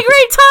hair? a really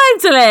great time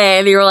today.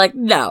 And you were like,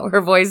 no,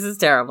 her voice is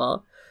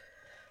terrible.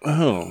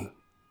 Oh.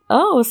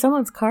 Oh,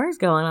 someone's car's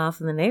going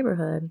off in the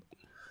neighborhood.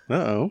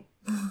 Uh-oh.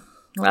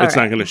 All It's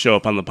not right. going to show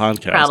up on the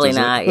podcast, Probably is it?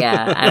 not.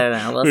 Yeah, I don't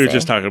know. We'll We were see.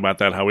 just talking about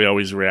that, how we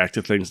always react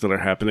to things that are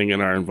happening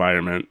in our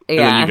environment. And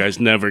Yeah. then you guys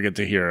never get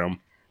to hear them.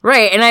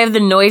 Right, and I have the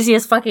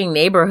noisiest fucking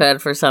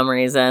neighborhood for some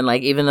reason.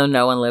 Like, even though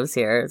no one lives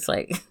here, it's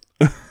like...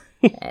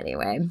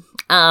 Anyway.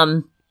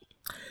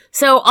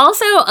 So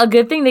also a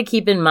good thing to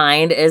keep in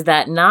mind is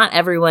that not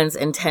everyone's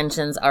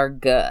intentions are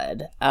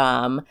good.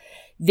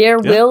 There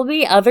will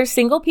be other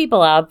single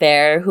people out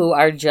there who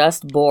are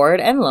just bored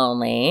and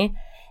lonely,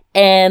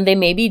 and they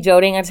may be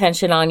doting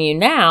attention on you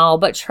now,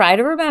 but try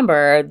to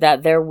remember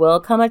that there will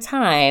come a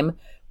time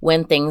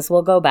when things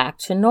will go back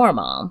to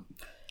normal.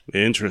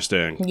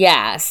 Interesting.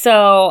 Yeah,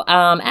 so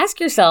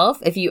ask yourself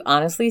if you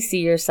honestly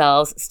see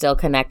yourselves still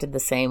connected the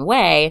same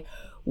way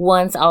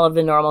once all of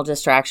the normal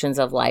distractions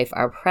of life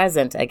are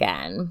present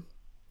again.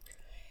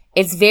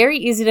 It's very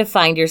easy to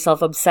find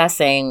yourself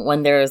obsessing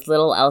when there is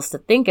little else to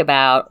think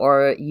about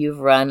or you've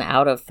run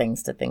out of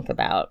things to think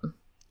about.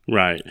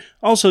 Right.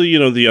 Also, you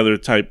know, the other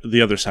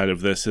side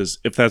of this is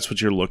if that's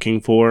what you're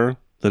looking for,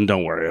 then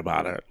don't worry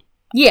about it.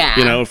 Yeah.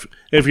 You know, if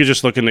you're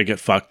just looking to get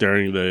fucked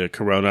during the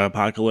corona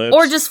apocalypse.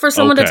 Or just for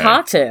someone to okay.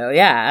 talk to.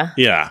 Yeah.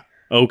 Yeah.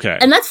 Okay.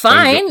 And that's There's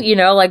fine. You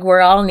know, like we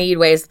all need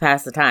ways to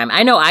pass the time.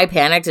 I know I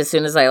panicked as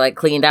soon as I like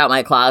cleaned out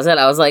my closet.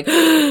 I was like,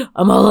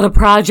 I'm all out of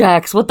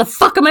projects. What the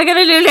fuck am I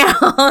going to do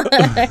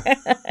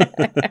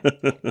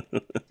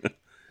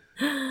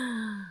now?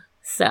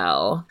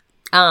 So,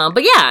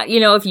 but yeah,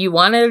 you know, if you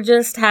want to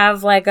just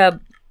have like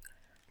a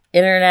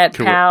internet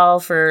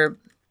pal for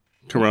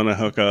Corona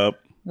hookup.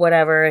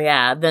 whatever,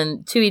 yeah,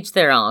 then to each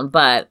their own.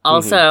 But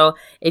also,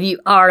 if you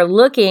are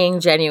looking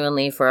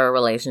genuinely for a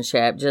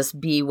relationship, just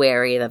be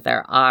wary that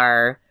there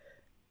are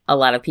a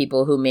lot of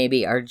people who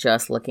maybe are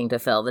just looking to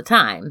fill the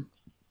time.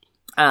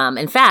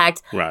 In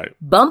fact, Right.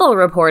 Bumble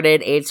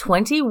reported a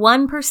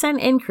 21%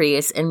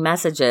 increase in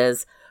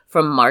messages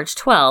from March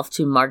 12th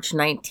to March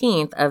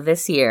 19th of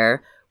this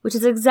year, which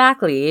is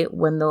exactly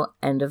when the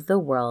end of the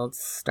world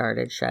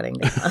started shutting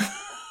down.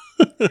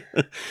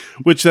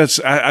 Which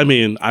I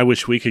mean, I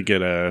wish we could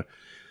get a,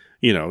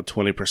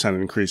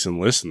 20% increase in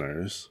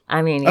listeners.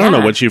 I mean, yeah. I don't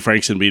know what you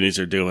Franks and Beanies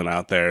are doing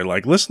out there.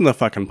 Like, listen to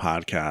fucking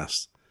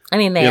podcasts. I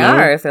mean, they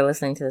are if they're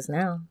listening to this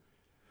now.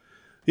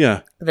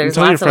 Yeah. But there's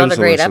lots of other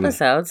great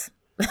episodes.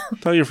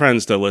 Tell your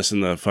friends to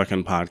listen to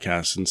fucking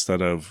podcasts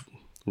instead of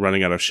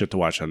running out of shit to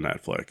watch on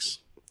Netflix.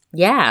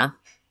 Yeah.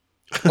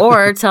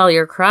 Or tell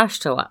your crush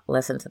to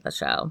listen to the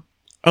show.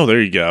 Oh,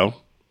 there you go.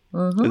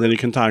 Mm-hmm. And then you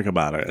can talk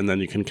about it, and then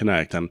you can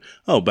connect. And,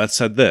 oh, Beth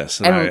said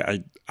this,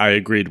 and I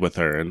agreed with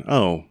her, and,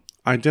 oh,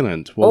 I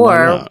didn't. Well,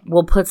 or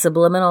we'll put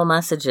subliminal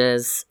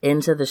messages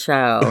into the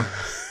show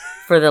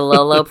for the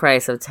low, low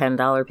price of $10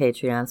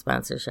 Patreon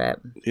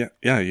sponsorship.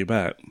 Yeah, you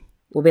bet.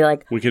 We'll be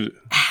like, we could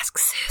ask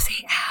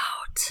Susie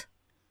out.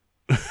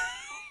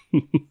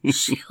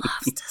 She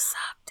loves to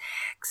suck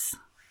dicks.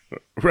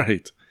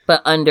 Right.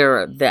 But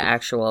under the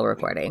actual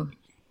recording.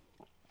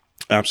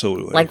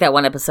 Absolutely. Like that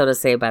one episode of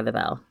Saved by the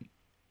Bell.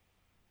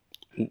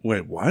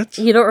 Wait, what?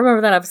 You don't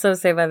remember that episode of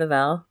Saved by the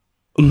Bell?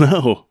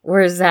 No.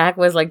 Where Zach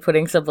was like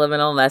putting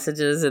subliminal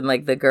messages in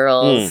like the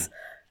girls.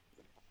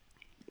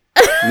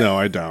 No,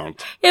 I don't.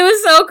 It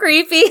was so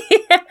creepy.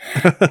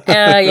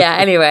 Yeah,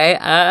 anyway.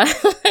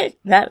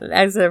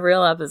 That's a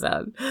real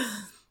episode.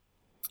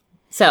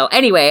 So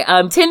anyway,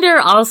 Tinder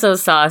also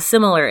saw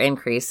similar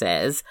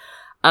increases.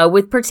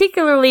 With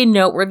particularly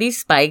noteworthy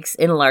spikes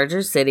in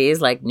larger cities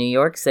like New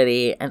York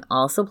City and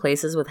also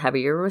places with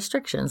heavier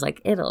restrictions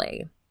like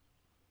Italy.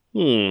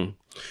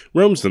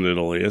 Rome's in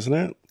Italy, isn't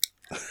it?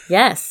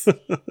 Yes,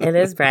 it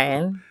is,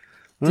 Brian.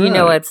 Do you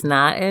know it's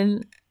not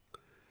in...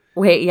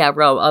 Wait, yeah,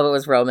 Rome. Oh, it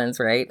was Romans,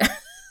 right?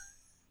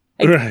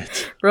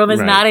 Right. Rome is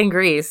not in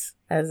Greece,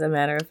 as a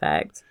matter of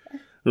fact.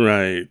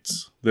 Right.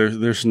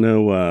 There's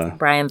no...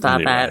 Brian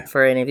thought that,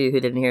 for any of you who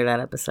didn't hear that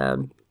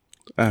episode.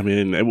 I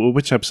mean,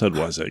 which episode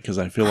was it? Because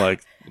I feel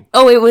like...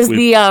 Oh, it was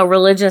the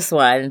religious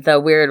one, the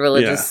weird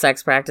religious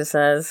sex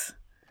practices.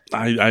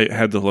 I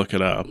had to look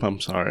it up.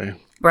 I'm sorry.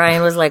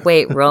 Brian was like,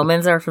 wait,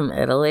 Romans are from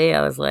Italy?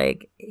 I was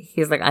like,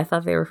 he's like, I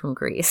thought they were from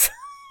Greece.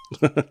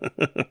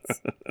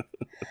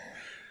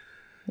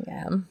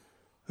 Yeah.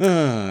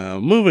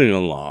 Moving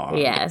along.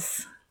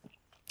 Yes.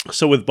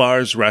 So with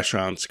bars,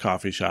 restaurants,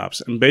 coffee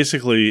shops, and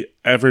basically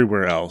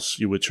everywhere else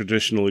you would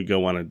traditionally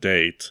go on a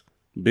date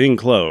being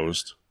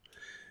closed,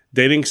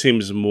 dating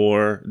seems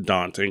more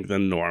daunting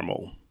than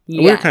normal.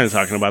 Yes. We were kind of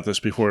talking about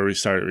this before we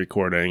started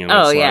recording.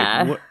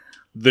 And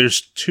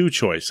there's two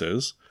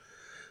choices.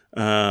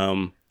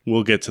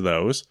 We'll get to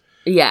those.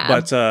 Yeah.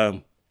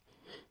 But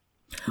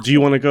do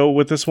you want to go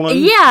with this one?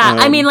 Yeah.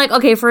 I mean, like,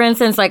 okay, for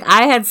instance, like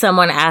I had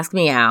someone ask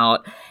me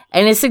out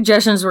and his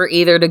suggestions were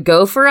either to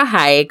go for a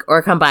hike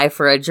or come by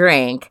for a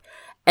drink.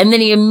 And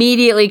then he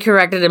immediately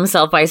corrected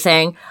himself by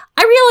saying,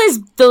 I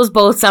realize those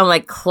both sound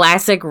like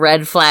classic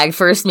red flag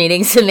first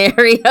meeting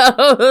scenarios.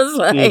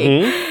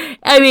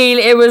 I mean,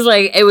 it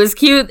was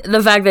cute.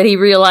 The fact that he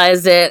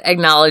realized it,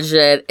 acknowledged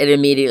it, it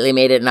immediately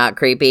made it not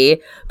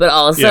creepy. But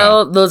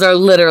also, those are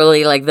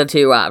literally like the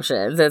two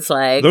options. It's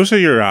like... Those are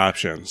your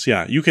options.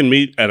 Yeah. You can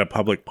meet at a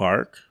public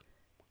park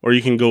or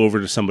you can go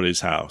over to somebody's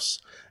house.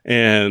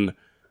 And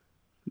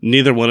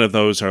neither one of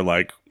those are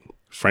like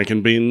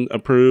Frankenbean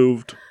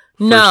approved.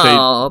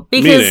 No,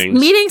 because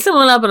meeting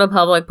someone up at a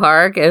public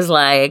park is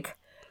like,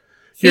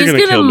 he's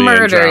going to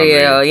murder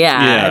you.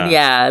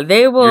 Yeah.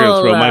 They will. You're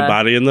going to throw my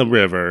body in the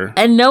river.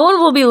 And no one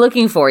will be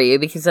looking for you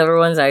because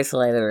everyone's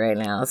isolated right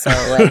now. So,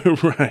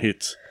 like.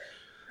 Right.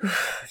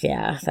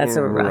 Yeah, that's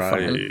a rough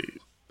one.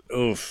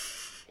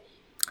 Oof.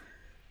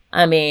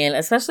 I mean,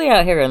 especially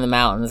out here in the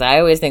mountains. I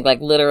always think,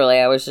 like, literally,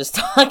 I was just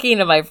talking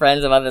to my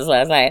friends about this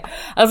last night.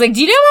 I was like,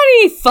 do you know how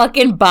many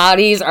fucking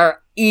bodies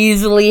are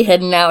easily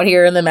hidden out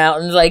here in the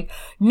mountains? Like,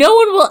 no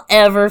one will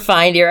ever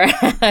find your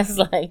ass.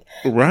 Like,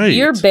 right.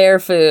 You're bear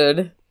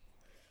food.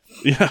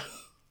 Yeah.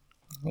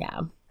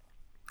 Yeah.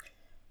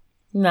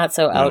 Not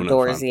so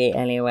outdoorsy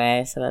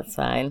anyway, so that's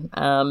fine.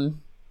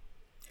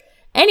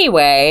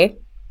 Anyway,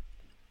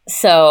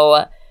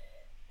 so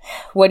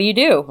what do you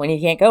do when you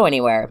can't go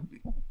anywhere?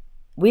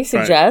 We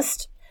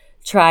suggest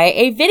try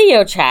a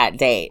video chat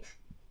date.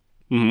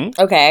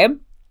 Mm-hmm. Okay.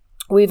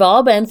 We've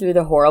all been through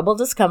the horrible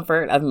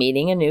discomfort of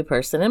meeting a new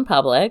person in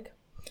public,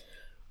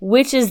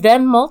 which is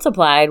then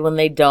multiplied when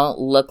they don't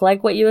look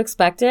like what you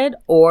expected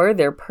or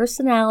their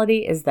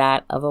personality is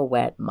that of a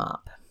wet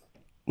mop.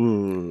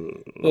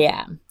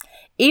 Yeah.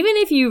 Even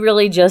if you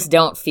really just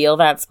don't feel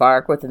that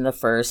spark within the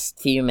first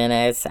few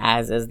minutes,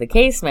 as is the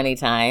case many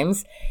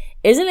times,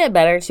 isn't it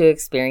better to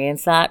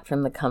experience that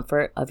from the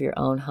comfort of your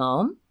own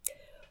home?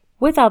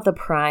 Without the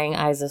prying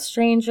eyes of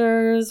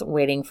strangers,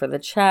 waiting for the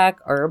check,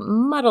 or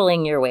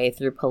muddling your way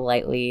through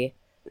politely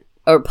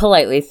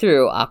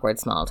through awkward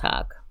small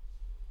talk.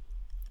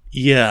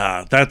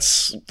 Yeah,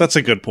 that's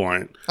a good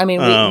point. I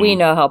mean, we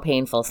know how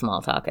painful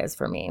small talk is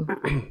for me.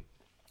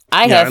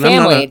 I have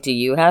family. Do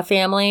you have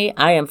family?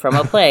 I am from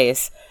a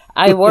place.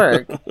 I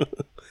work.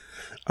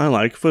 I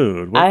like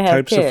food. What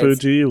types of food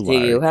do you like?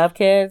 Do you have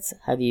kids?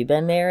 Have you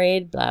been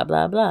married? Blah,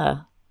 blah,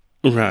 blah.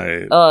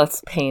 Right. Oh,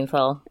 it's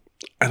painful.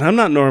 And I'm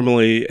not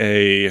normally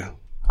a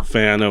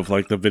fan of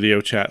like the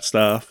video chat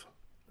stuff,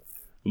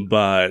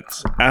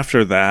 but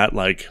after that,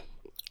 like,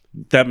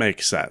 that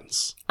makes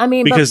sense. I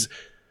mean, because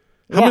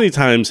How many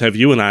times have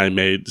you and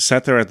I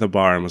sat there at the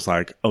bar and was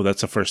like, "Oh,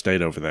 that's a first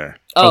date over there.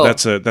 Oh,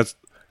 that's a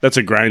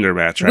Grindr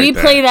match right we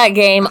there." We play that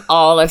game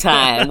all the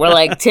time. We're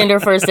like Tinder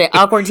first date,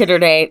 awkward Tinder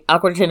date,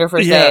 awkward Tinder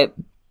first date.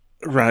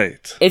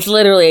 Right. It's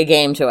literally a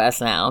game to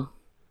us now.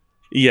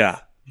 Yeah.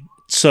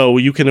 So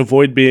you can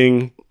avoid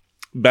being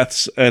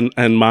Beth's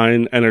and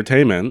mine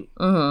entertainment,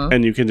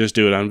 and you can just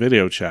do it on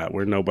video chat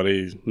where no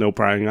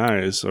prying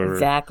eyes.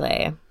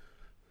 Exactly.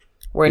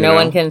 Where no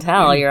one can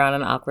tell you're on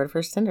an awkward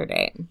first Tinder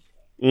date.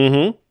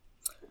 Mm-hmm.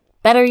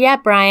 Better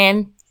yet,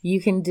 Brian,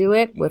 you can do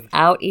it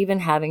without even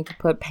having to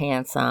put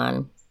pants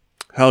on.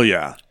 Hell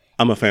yeah.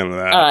 I'm a fan of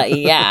that.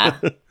 Yeah.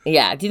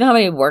 Yeah. Do you know how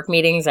many work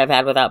meetings I've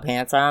had without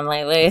pants on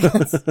lately?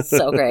 It's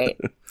so great.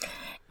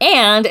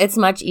 And it's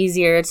much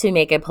easier to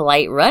make a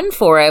polite run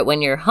for it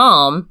when you're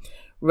home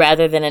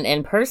rather than an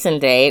in-person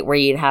date where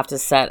you'd have to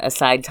set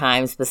aside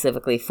time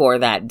specifically for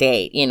that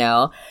date, you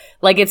know?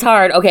 Like, it's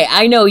hard. Okay,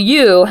 I know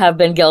you have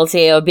been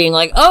guilty of being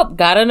like, oh,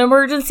 got an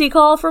emergency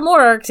call from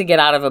work to get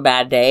out of a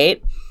bad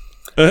date.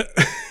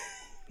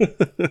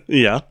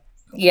 Yeah.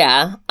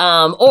 Yeah.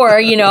 Or,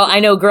 you know, I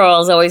know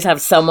girls always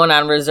have someone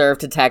on reserve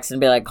to text and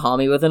be like, call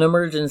me with an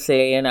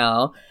emergency, you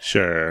know?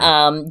 Sure.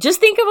 Just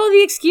think of all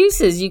the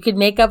excuses you could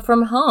make up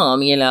from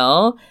home, you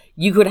know?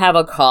 You could have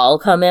a call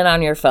come in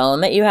on your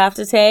phone that you have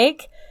to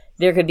take.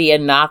 There could be a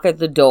knock at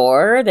the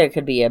door. There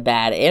could be a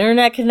bad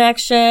internet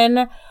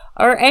connection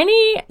or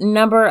any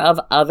number of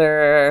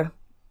other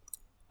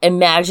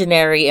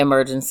imaginary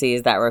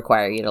emergencies that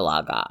require you to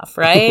log off,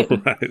 right?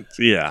 Right.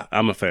 Yeah,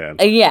 I'm a fan.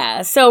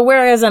 Yeah. So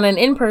whereas on an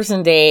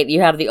in-person date,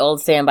 you have the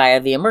old standby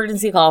of the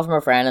emergency call from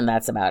a friend, and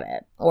that's about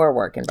it. Or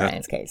work in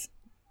Brian's case.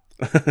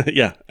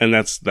 Yeah, and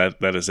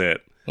that is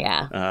it.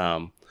 Yeah.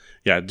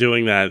 Yeah,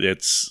 doing that,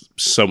 it's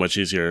so much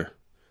easier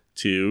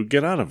to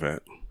get out of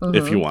it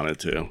if you wanted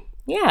to.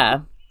 Yeah.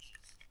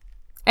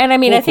 And I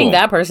mean, I think cool.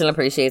 that person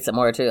appreciates it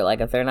more too.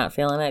 Like if they're not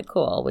feeling it,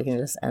 cool, we can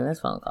just end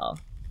this phone call.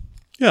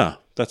 Yeah,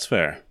 that's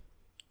fair.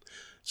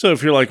 So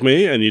if you're like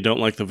me and you don't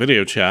like the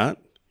video chat,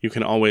 you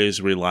can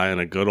always rely on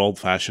a good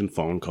old-fashioned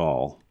phone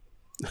call.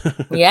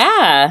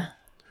 Yeah.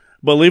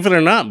 Believe it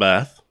or not,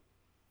 Beth,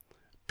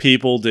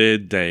 people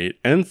did date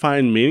and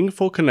find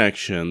meaningful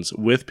connections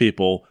with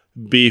people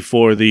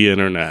before the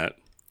internet.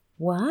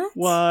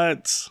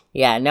 What?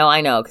 Yeah, no,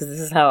 I know, because this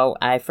is how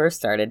I first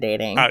started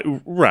dating.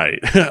 Right.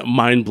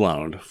 Mind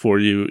blown for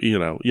you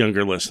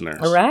younger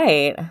listeners.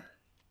 Right.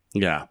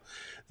 Yeah.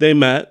 They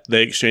met,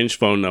 they exchanged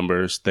phone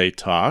numbers, they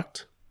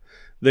talked,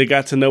 they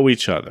got to know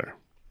each other.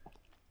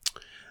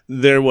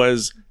 There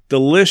was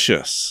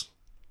delicious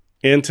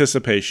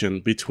anticipation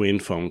between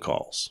phone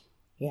calls.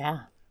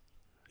 Yeah.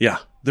 Yeah.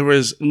 There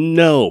was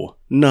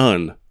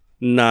nada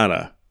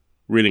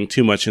reading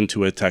too much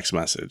into a text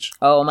message.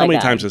 Oh my God. How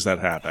many times does that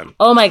happen?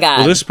 Oh my God.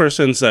 Well, this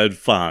person said,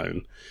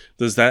 fine.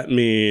 Does that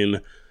mean,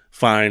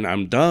 fine,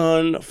 I'm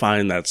done?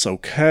 Fine, that's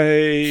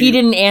okay? He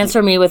didn't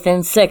answer me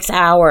within 6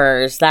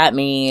 hours. That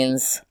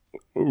means.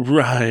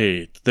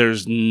 Right.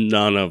 There's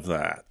none of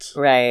that.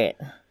 Right.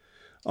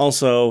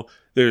 Also,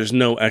 there's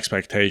no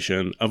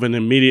expectation of an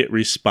immediate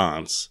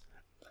response.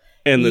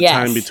 And the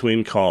time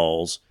between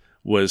calls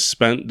was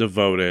spent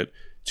devoted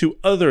to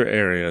other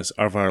areas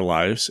of our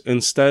lives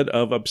instead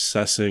of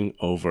obsessing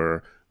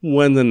over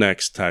when the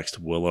next text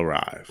will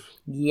arrive.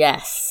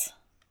 Yes.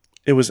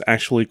 It was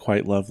actually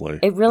quite lovely.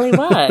 It really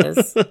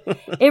was.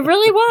 It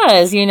really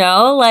was, you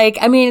know? Like,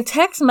 I mean,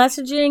 text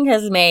messaging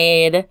has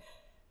made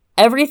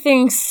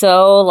everything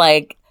so,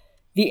 like,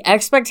 the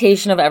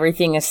expectation of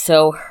everything is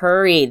so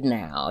hurried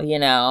now, you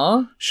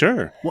know?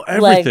 Sure. Well,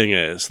 everything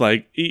is.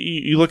 Like,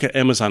 you look at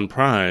Amazon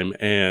Prime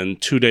and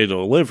 2-day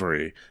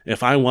delivery.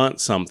 If I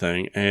want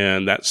something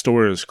and that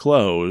store is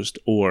closed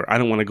or I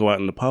don't want to go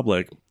out in the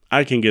public,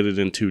 I can get it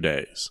in 2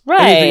 days.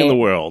 Right. Anything in the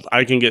world,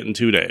 I can get in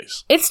 2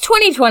 days. It's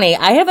 2020.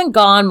 I haven't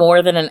gone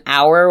more than an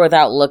hour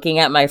without looking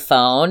at my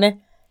phone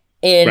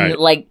in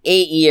like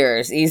 8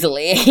 years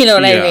easily. You know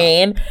what I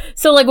mean?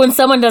 So like when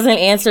someone doesn't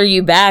answer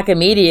you back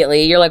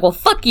immediately, you're like, well,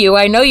 fuck you.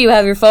 I know you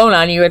have your phone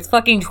on you. It's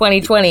fucking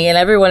 2020 and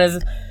everyone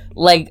is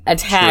like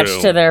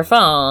attached to their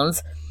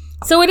phones.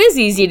 So it is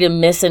easy to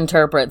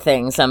misinterpret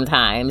things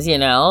sometimes, you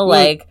know?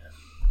 Like,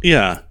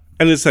 yeah.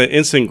 And it's that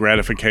instant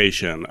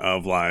gratification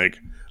of like,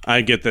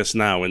 I get this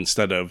now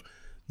instead of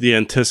the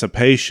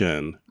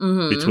anticipation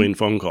between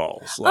phone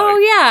calls. Like, oh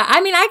yeah. I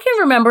mean, I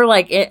can remember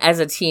like as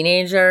a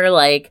teenager,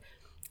 like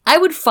I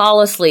would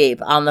fall asleep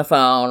on the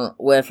phone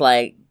with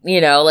like,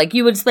 you know, like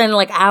you would spend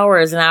like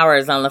hours and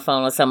hours on the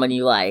phone with someone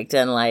you liked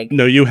and like.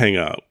 No, you hang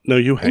up. No,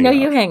 you hang up. No,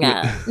 you hang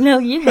up. No,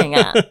 you hang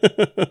up.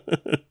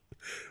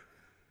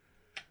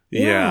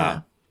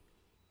 Yeah.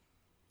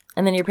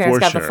 And then your parents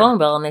got the phone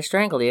bill and they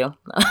strangled you.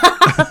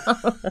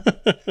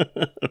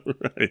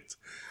 Right.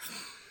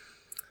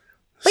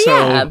 But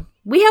yeah,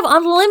 we have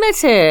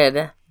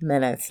unlimited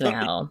minutes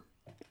now.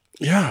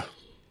 Yeah.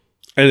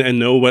 And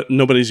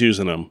nobody's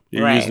using them.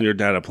 You're right. using your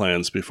data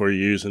plans before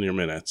you're using your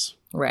minutes.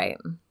 Right.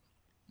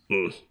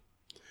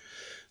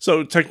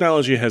 So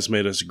technology has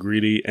made us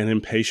greedy and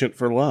impatient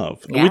for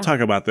love. Yeah. And we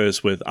talk about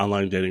this with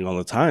online dating all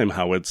the time,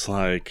 how it's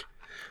like,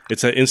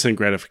 it's an instant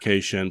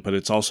gratification, but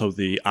it's also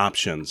the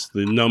options,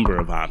 the number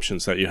of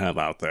options that you have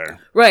out there.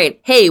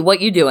 Right. Hey, what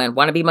you doing?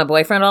 Want to be my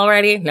boyfriend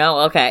already? No?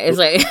 Okay. It's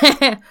like...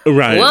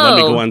 Right. Whoa. Let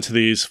me go on to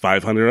these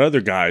 500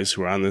 other guys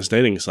who are on this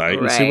dating site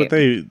and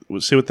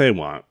see what they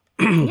want.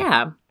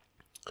 Yeah.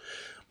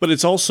 But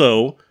it's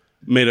also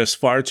made us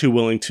far too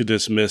willing to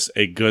dismiss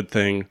a good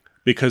thing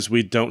because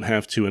we don't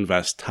have to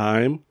invest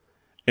time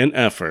and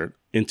effort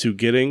into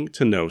getting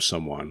to know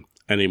someone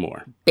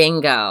anymore.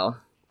 Bingo.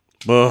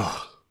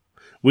 Ugh.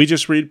 We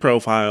just read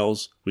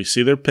profiles, we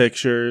see their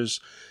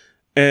pictures,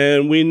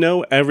 and we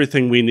know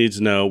everything we need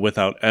to know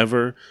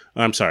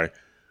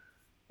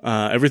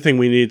everything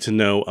we need to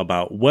know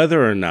about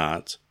whether or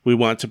not we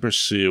want to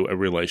pursue a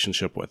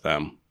relationship with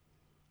them.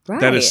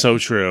 Right. That is so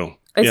true.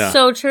 It's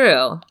so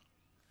true.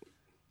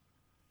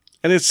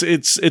 And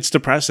it's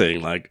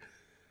depressing. Like,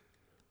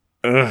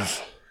 ugh.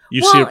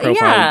 You see a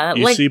profile,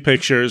 you see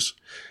pictures,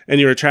 and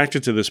you're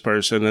attracted to this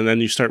person, and then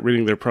you start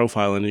reading their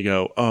profile, and you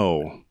go,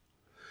 oh,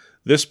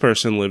 this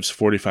person lives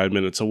 45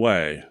 minutes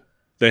away.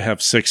 They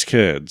have 6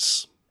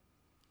 kids.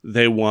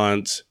 They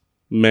want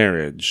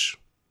marriage.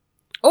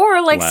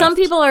 Or, like, some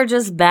people are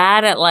just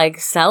bad at,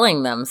 like,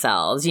 selling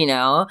themselves, you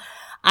know?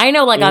 I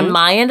know, like, on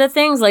my end of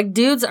things, like,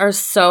 dudes are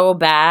so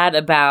bad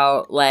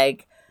about,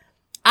 like...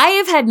 I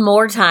have had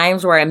more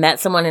times where I met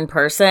someone in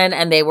person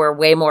and they were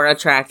way more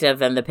attractive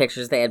than the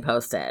pictures they had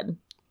posted.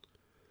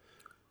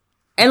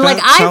 And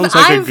that sounds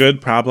like a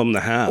good problem to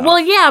have. Well,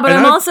 yeah, but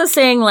I'm also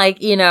saying,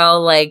 like, you know,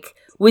 like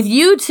with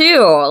you too.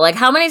 Like,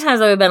 how many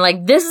times have I been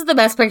like, "This is the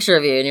best picture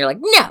of you," and you're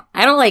like, "No,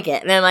 I don't like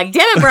it." And I'm like,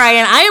 "Damn it,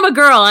 Brian! I am a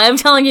girl. I am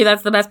telling you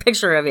that's the best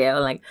picture of you." And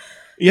like,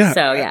 yeah,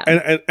 so yeah,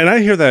 and I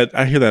hear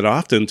that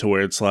often to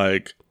where it's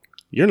like,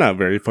 "You're not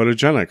very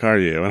photogenic, are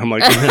you?" And I'm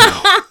like,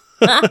 "No."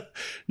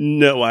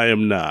 No, I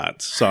am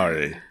not.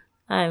 Sorry.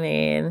 I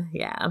mean,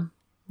 yeah.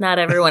 Not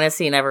everyone has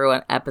seen every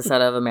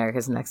episode of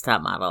America's Next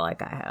Top Model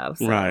like I have.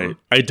 So. Right.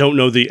 I don't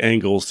know the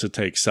angles to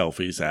take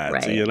selfies at,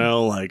 right. You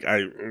know? Like,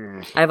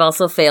 I've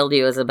also failed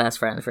you as a best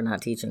friend for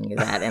not teaching you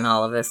that in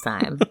all of this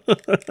time.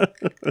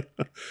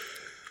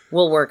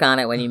 We'll work on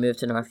it when you move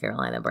to North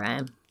Carolina,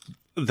 Brian.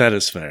 That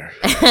is fair.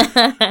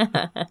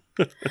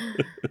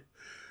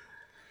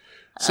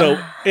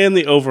 So, and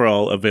the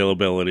overall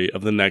availability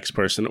of the next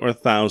person or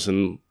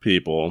 1,000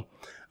 people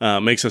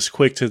makes us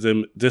quick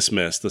to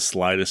dismiss the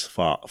slightest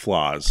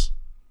flaws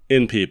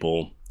in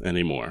people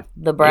anymore.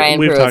 The Brian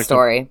Pruitt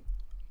story.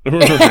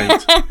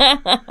 Right.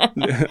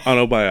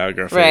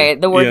 Autobiography. Right.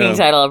 The working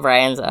title of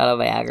Brian's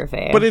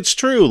autobiography. But it's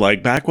true.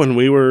 Like, back when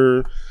we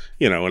were,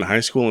 you know, in high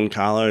school and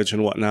college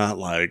and whatnot,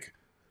 like...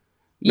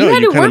 You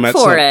had to work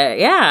for it.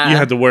 Yeah. You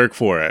had to work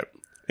for it.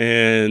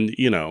 And,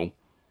 you know,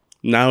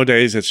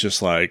 nowadays it's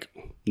just like...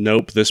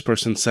 Nope, this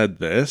person said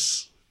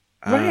this.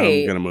 Right.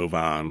 I'm going to move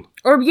on.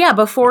 Or, yeah,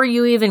 before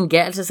you even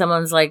get to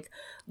someone's, like,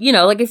 you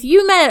know, like, if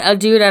you met a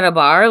dude at a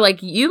bar,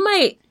 like, you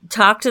might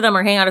talk to them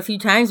or hang out a few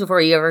times before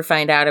you ever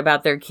find out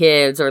about their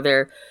kids or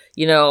their,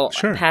 you know,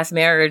 past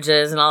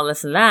marriages and all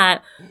this and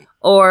that.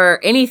 Or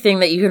anything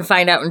that you can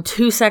find out in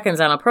 2 seconds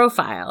on a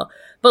profile.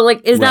 But,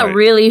 like, is that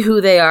really who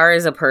they are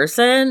as a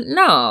person?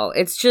 No,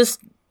 it's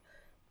just...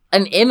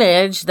 an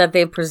image that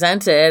they've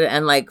presented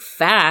and like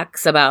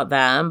facts about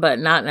them, but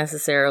not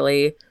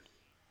necessarily,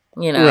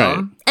 you know. Right.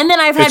 And then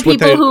I've had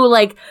people who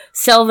like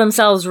sell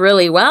themselves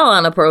really well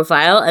on a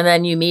profile and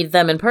then you meet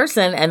them in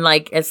person and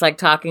like it's like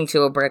talking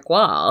to a brick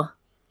wall.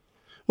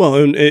 Well,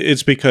 and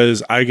it's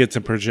because I get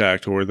to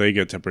project or they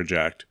get to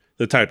project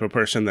the type of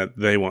person that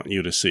they want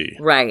you to see.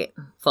 Right.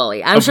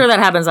 Fully. I'm sure that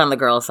happens on the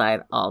girl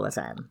side all the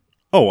time.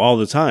 Oh, all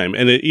the time.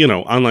 And, you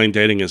know, online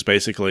dating is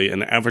basically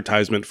an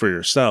advertisement for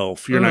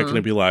yourself. You're not going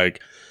to be like,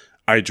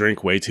 I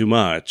drink way too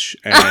much.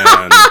 And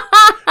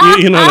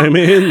you know what I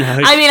mean?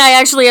 Like, I mean, I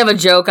actually have a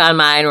joke on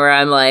mine where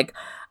I'm like,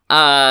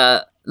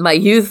 my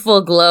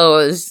youthful glow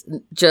is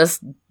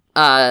just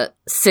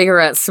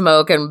cigarette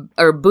smoke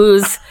or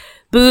booze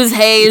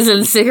haze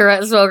and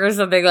cigarette smoke or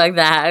something like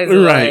that. It's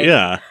right, like,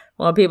 yeah.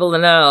 I want people to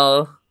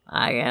know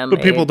I am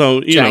But people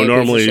don't, you know,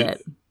 normally...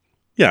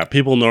 Yeah,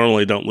 people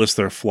normally don't list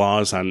their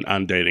flaws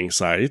on dating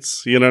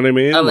sites. You know what I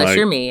mean? Unless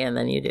you're me, and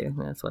then you do.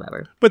 That's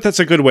whatever. But that's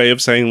a good way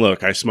of saying,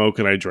 look, I smoke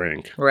and I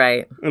drink.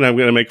 Right. And I'm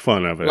going to make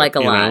fun of it. Like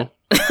a lot.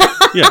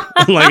 Yeah,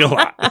 like a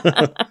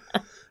lot.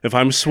 If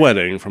I'm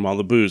sweating from all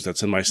the booze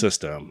that's in my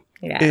system,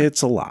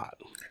 it's a lot.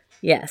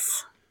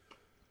 Yes.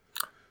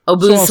 Oh,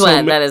 booze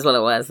sweat. That is what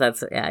it was.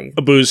 That's, yeah.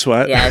 A booze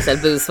sweat? Yeah, I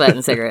said booze sweat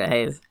and cigarette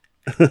haze.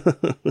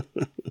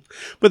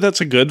 But that's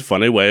a good,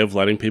 funny way of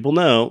letting people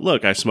know,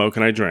 look, I smoke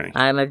and I drink.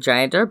 I'm a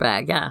giant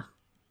dirtbag, yeah.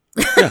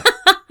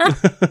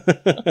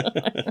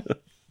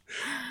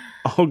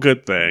 All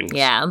good things.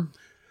 Yeah.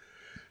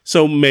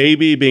 So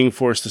maybe being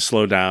forced to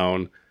slow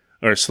down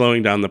or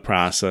slowing down the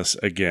process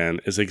again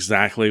is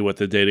exactly what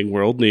the dating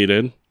world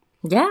needed.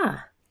 Yeah.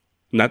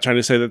 I'm not trying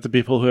to say that the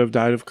people who have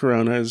died of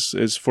corona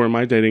is for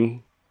my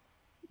dating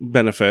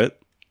benefit.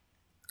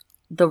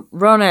 The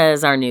Rona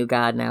is our new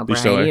god now,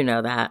 Brian. You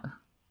know that.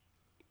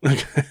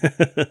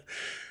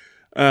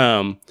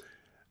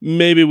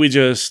 Maybe we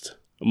just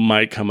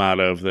might come out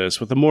of this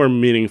with a more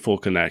meaningful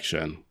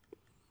connection.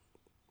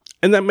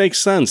 And that makes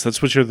sense.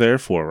 That's what you're there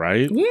for,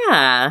 right?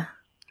 Yeah.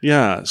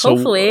 Yeah. So,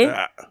 hopefully.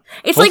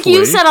 It's like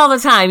you said all the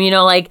time,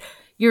 like,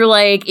 you're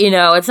like,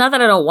 it's not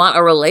that I don't want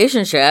a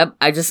relationship.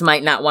 I just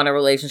might not want a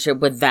relationship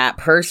with that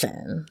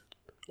person.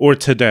 Or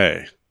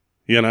today,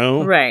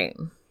 Right.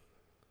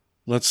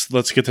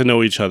 Let's get to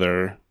know each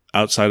other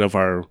outside of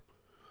our,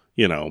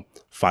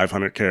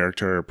 500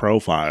 character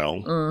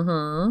profile.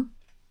 Mm-hmm.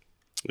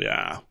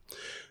 Yeah.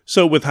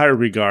 So with higher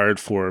regard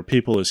for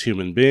people as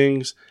human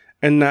beings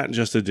and not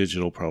just a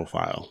digital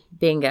profile.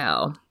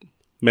 Bingo.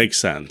 Makes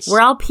sense.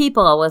 We're all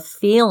people with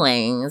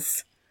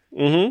feelings,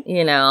 Mm-hmm.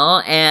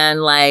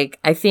 and like,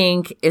 I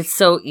think it's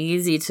so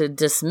easy to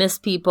dismiss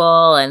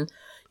people and,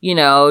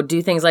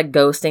 do things like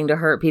ghosting to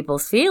hurt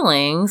people's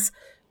feelings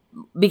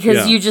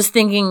because you're just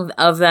thinking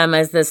of them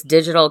as this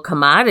digital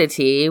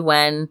commodity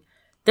when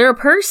they're a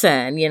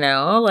person,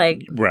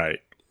 like.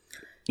 Right.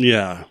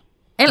 Yeah.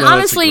 And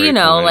honestly, point.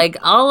 Like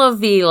all of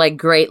the like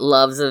great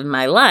loves of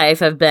my life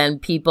have been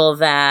people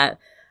that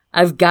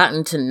I've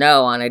gotten to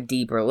know on a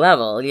deeper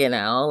level,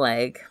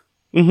 like.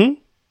 Mm-hmm.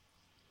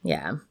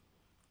 Yeah.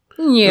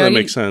 That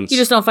makes sense. You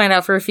just don't find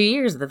out for a few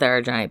years that they're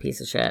a giant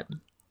piece of shit.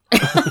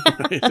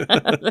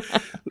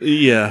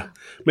 Yeah.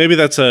 Maybe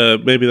that's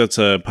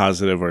a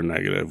positive or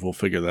negative. We'll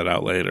figure that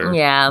out later.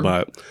 Yeah.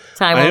 But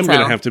I am going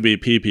to have to be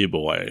pee-pee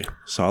boy.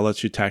 So I'll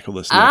let you tackle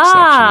this next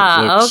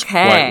section. It looks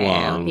okay. quite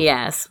long.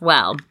 Yes.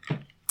 Well,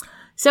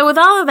 so with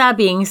all of that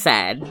being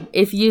said,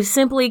 if you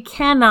simply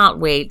cannot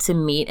wait to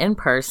meet in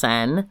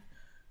person,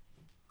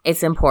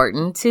 it's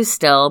important to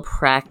still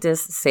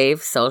practice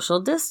safe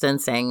social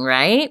distancing,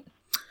 right?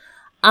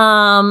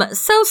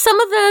 So some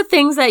of the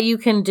things that you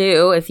can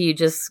do if you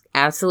just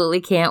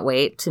absolutely can't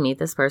wait to meet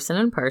this person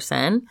in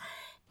person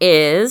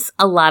is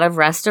a lot of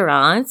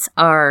restaurants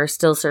are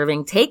still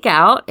serving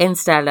takeout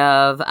instead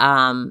of,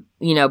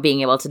 being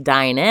able to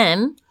dine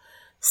in.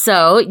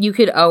 So you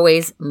could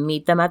always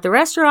meet them at the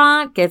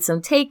restaurant, get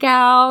some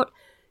takeout,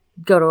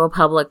 go to a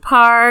public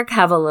park,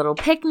 have a little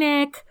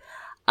picnic.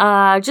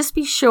 Just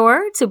be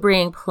sure to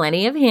bring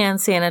plenty of hand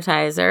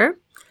sanitizer,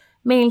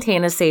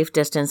 maintain a safe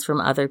distance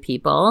from other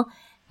people,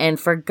 and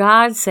for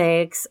God's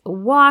sakes,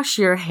 wash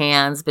your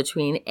hands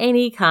between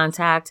any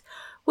contact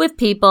with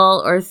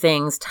people or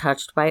things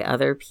touched by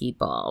other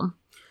people.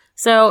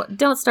 So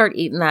don't start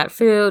eating that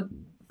food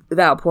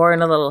without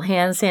pouring a little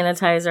hand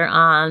sanitizer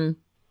on.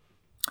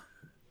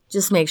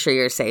 Just make sure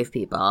you're safe,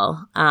 people.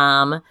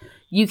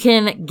 You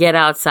can get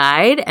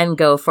outside and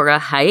go for a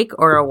hike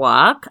or a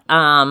walk.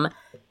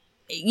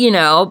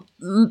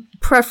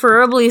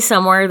 Preferably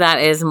somewhere that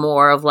is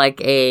more of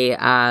like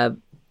a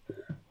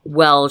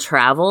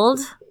well-traveled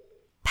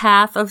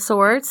path of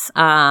sorts. You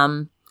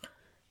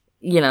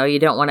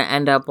don't want to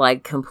end up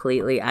like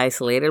completely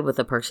isolated with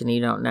a person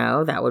you don't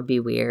know. That would be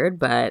weird,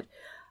 but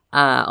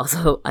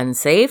also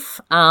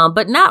unsafe.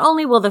 But not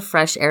only will the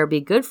fresh air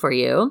be good for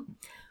you,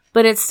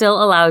 but it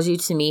still allows you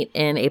to meet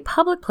in a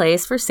public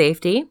place for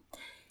safety.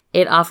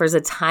 It offers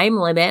a time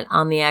limit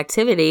on the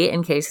activity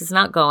in case it's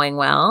not going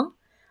well.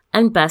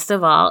 And best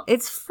of all,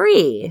 it's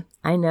free.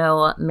 I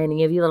know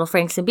many of you little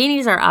Franks and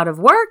Beanies are out of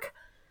work,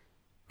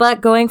 but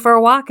going for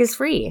a walk is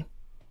free.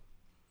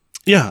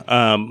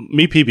 Yeah,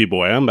 me pee-pee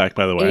boy. I'm back,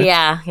 by the way.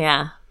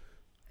 Yeah.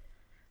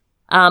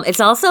 It's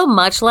also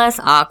much less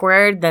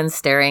awkward than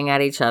staring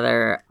at each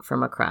other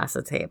from across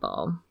a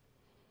table.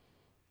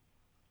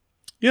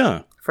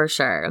 Yeah. For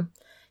sure.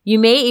 You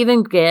may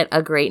even get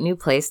a great new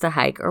place to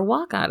hike or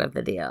walk out of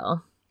the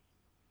deal.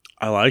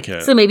 I like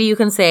it. So maybe you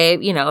can say,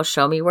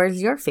 show me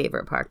where's your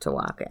favorite park to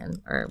walk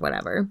in or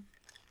whatever.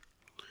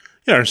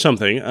 Yeah, or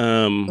something.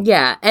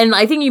 Yeah, and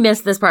I think you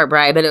missed this part,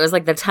 Bri, but it was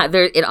like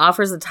it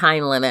offers a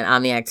time limit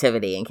on the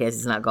activity in case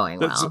it's not going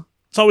well.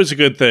 It's always a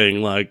good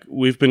thing. Like,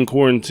 we've been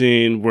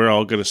quarantined. We're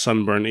all going to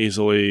sunburn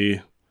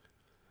easily,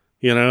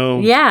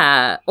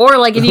 Yeah, or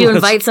like if you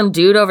invite some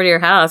dude over to your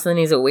house and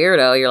he's a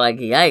weirdo, you're like,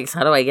 yikes,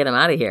 how do I get him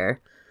out of here?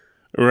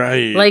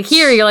 Right. Like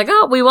here, you're like,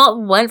 oh, we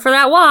went for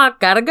that walk,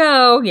 gotta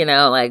go,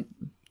 like.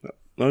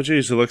 Oh,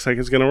 geez, it looks like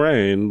it's going to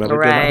rain. Better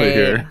get out of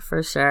here.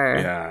 For sure.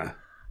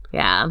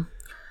 Yeah.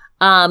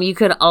 You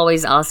could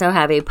always also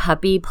have a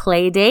puppy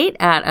play date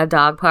at a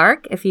dog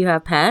park if you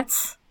have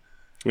pets.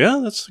 Yeah,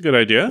 that's a good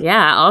idea.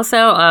 Yeah.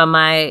 Also,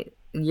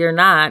 you're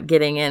not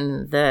getting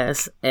in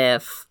this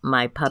if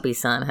my puppy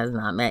son has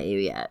not met you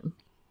yet.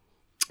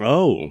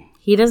 Oh.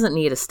 He doesn't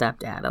need a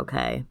stepdad,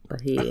 okay?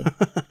 But he...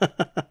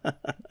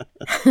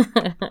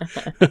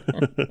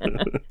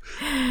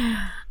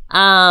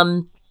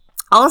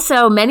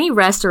 Also, many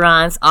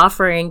restaurants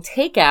offering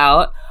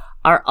takeout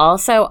are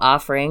also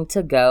offering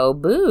to-go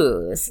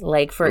booze.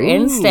 Like, for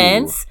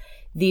instance,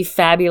 the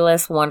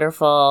fabulous,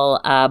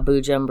 wonderful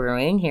Boojum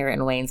Brewing here in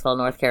Waynesville,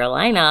 North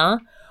Carolina,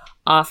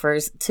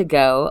 offers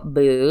to-go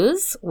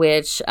booze,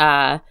 which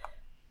it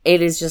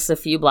is just a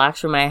few blocks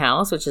from my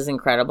house, which is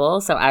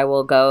incredible. So I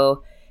will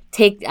go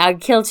I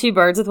kill two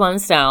birds with one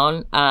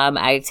stone.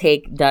 I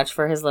take Dutch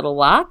for his little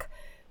walk.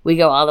 We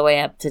go all the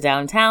way up to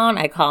downtown.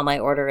 I call my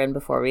order in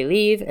before we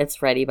leave.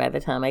 It's ready by the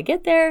time I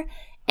get there.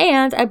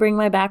 And I bring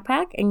my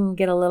backpack and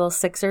get a little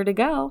sixer to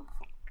go.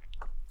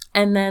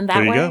 And then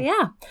that way,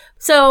 yeah.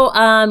 So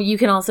you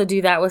can also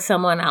do that with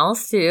someone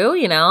else too,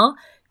 you know.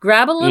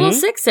 Grab a little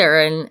sixer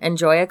and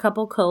enjoy a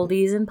couple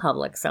coldies in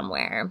public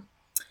somewhere.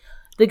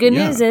 The good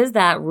news is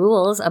that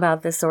rules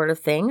about this sort of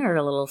thing are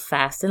a little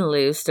fast and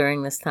loose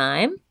during this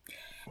time.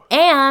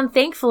 And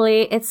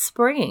thankfully, it's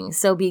spring,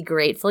 so be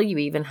grateful you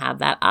even have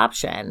that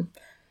option.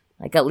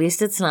 Like, at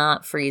least it's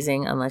not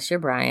freezing unless you're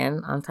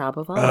Brian on top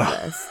of all of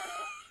this.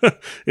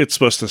 It's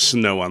supposed to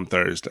snow on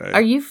Thursday.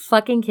 Are you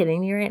fucking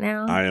kidding me right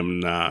now? I am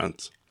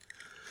not.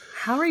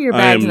 How are your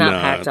bags not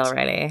packed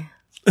already?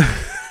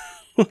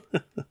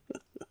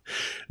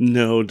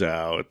 No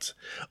doubt.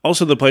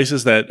 Also, the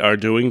places that are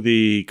doing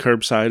the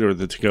curbside or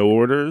the to-go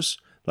orders,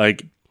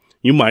 like,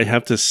 you might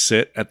have to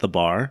sit at the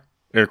bar,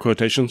 air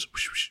quotations,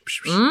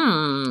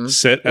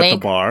 sit at the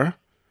bar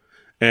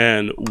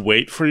and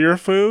wait for your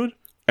food.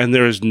 And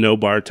there is no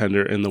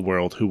bartender in the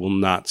world who will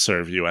not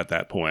serve you at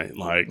that point.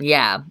 Like,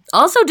 yeah.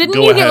 Also,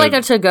 didn't you get like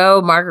a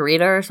to-go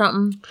margarita or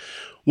something?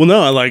 Well,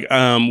 no.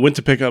 I went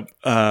to pick up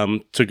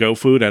to-go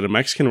food at a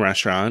Mexican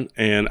restaurant,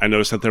 and I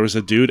noticed that there was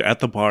a dude at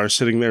the bar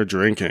sitting there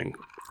drinking.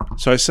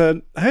 So I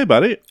said, "Hey,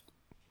 buddy,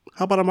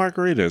 how about a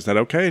margarita? Is that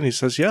okay?" And he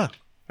says, "Yeah,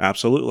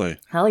 absolutely."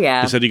 Hell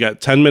yeah. He said, "You got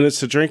 10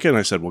 minutes to drink it?" And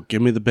I said, "Well,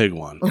 give me the big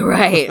one."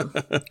 Right.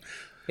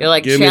 You're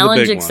like,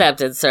 challenge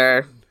accepted,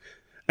 sir.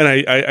 And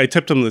I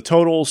tipped them the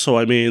total, so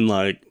I mean,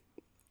 like,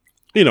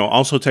 you know,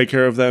 also take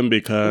care of them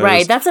because...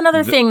 Right, that's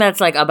another thing that's,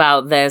 like,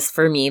 about this,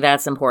 for me,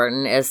 that's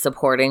important, is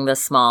supporting the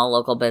small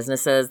local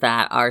businesses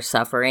that are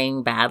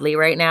suffering badly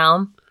right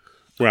now.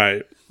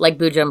 Right. Like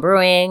Boojum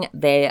Brewing,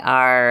 they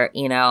are,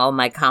 you know,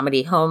 my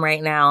comedy home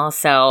right now,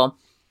 so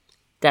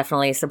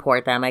definitely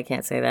support them. I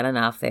can't say that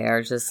enough. They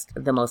are just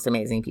the most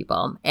amazing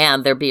people.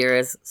 And their beer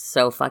is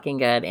so fucking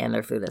good, and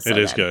their food is so good.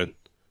 It is good.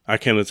 I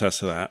can attest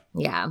to that.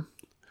 Yeah.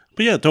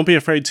 But yeah, don't be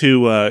afraid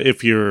to,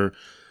 if you're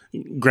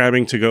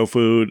grabbing to-go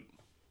food,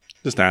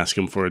 just ask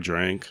them for a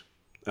drink.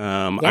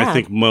 I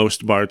think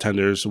most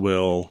bartenders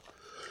will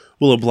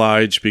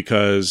oblige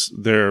because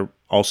they're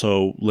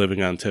also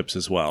living on tips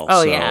as well.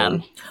 Oh, yeah.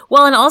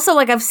 Well, and also,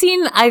 like, I've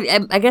seen,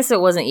 I guess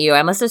it wasn't you.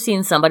 I must have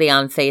seen somebody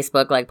on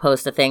Facebook, like,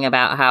 post a thing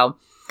about how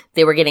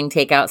they were getting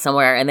takeout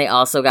somewhere and they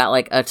also got,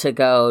 like, a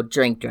to-go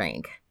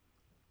drink.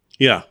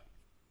 Yeah.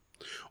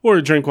 Or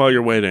a drink while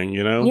you're waiting,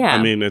 you know? Yeah.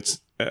 I mean,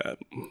 it's...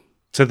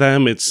 to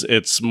them,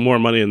 it's more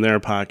money in their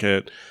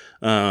pocket.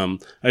 I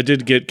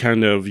did get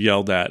kind of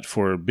yelled at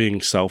for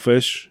being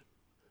selfish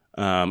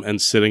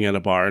and sitting at a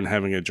bar and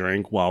having a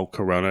drink while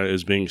Corona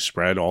is being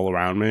spread all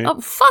around me.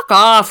 Oh, fuck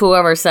off,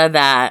 whoever said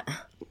that.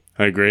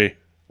 I agree.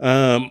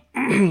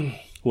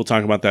 We'll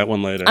talk about that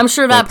one later. I'm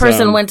sure that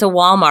person went to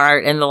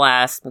Walmart in the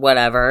last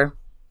whatever.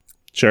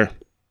 Sure.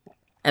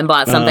 And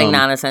bought something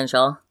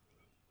non-essential.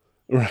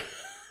 Right.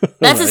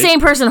 That's the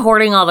same person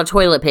hoarding all the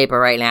toilet paper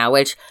right now,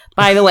 which,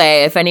 by the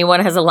way, if anyone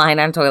has a line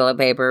on toilet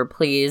paper,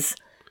 please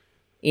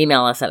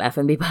email us at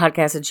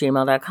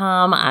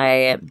fnbpodcast@gmail.com.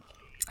 I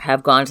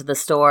have gone to the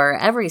store,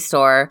 every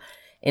store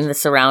in the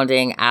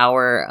surrounding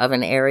hour of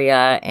an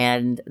area,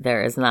 and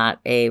there is not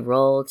a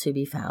roll to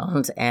be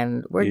found,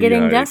 and we're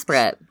getting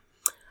desperate.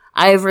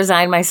 I've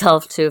resigned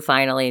myself to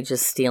finally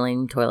just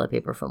stealing toilet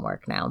paper from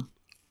work now.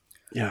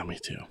 Yeah, me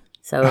too.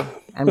 So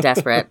I'm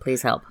desperate.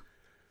 Please help.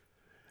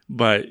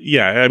 But,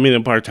 yeah, I mean,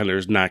 a bartender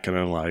is not going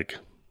to, like...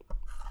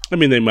 I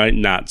mean, they might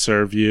not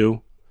serve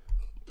you,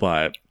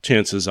 but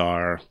chances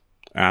are,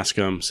 ask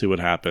them, see what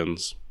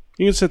happens.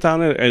 You can sit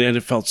down, and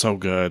it felt so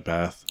good,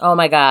 Beth. Oh,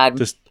 my God.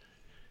 Just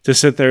to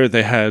sit there,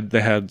 they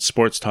had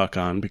sports talk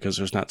on because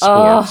there's not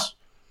sports.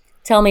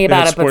 Tell me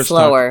about it, but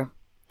slower.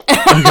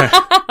 Okay.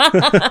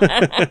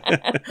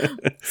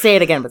 Say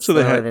it again, but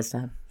slower this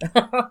time.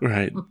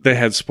 Right. They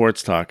had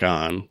sports talk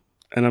on,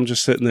 and I'm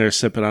just sitting there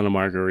sipping on a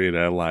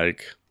margarita,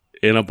 like...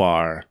 in a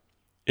bar,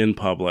 in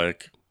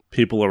public,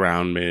 people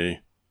around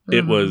me. Mm-hmm.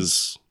 It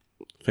was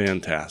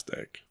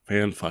fantastic.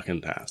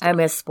 Fan-fucking-tastic. I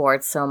miss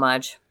sports so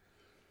much.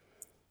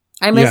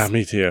 Yeah,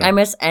 me too. I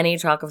miss any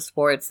talk of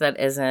sports that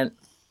isn't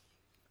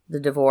the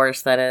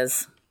divorce that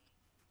is.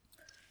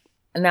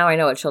 And now I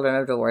know what children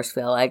of divorce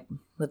feel like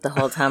with the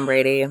whole Tom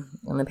Brady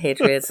and the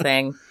Patriots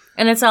thing.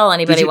 And it's all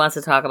anybody wants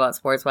to talk about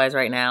sports-wise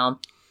right now.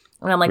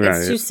 And I'm like,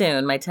 It's too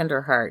soon. My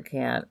tender heart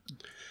can't.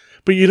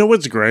 But you know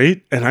what's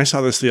great? And I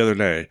saw this the other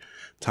day.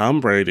 Tom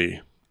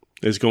Brady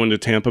is going to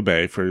Tampa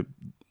Bay, for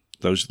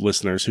those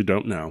listeners who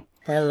don't know.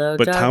 Hello,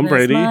 but darkness, Tom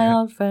Brady, my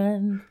old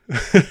friend.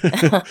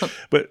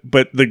 but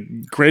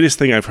the greatest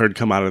thing I've heard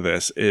come out of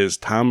this is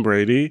Tom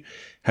Brady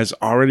has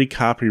already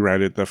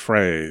copyrighted the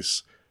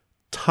phrase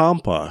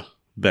Tampa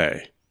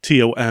Bay.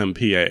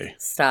 Tompa.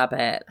 Stop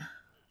it.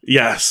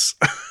 Yes.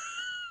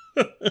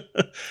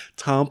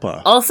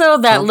 Tampa. Also,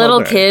 that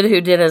little kid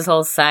who did his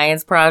whole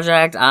science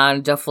project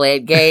on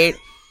Deflategate.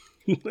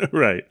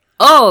 Right.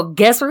 Oh,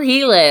 guess where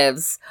he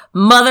lives?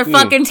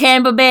 Motherfucking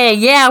Tampa Bay.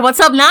 Yeah, what's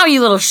up now, you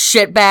little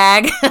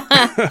shitbag?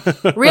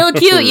 Real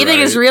cute. You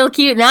think it's real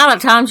cute now that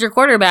Tom's your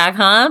quarterback,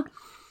 huh?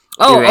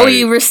 Oh, Right.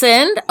 you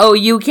rescind? Oh,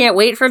 you can't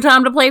wait for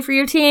Tom to play for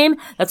your team?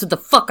 That's what the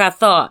fuck I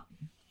thought.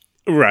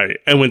 Right.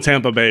 And when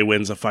Tampa Bay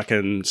wins a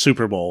fucking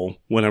Super Bowl,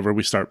 whenever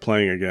we start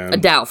playing again.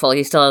 Doubtful.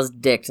 He still has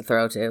dick to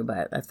throw to,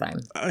 but that's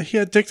fine. He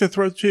had dick to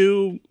throw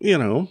to, you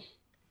know.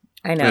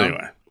 I know.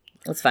 Anyway.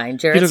 That's fine.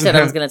 Jared doesn't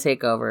Stidham's have- going to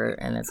take over,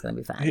 and it's going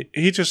to be fine.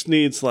 He just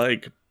needs,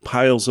 like,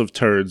 piles of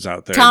turds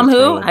out there. Tom to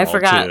throw who? a I ball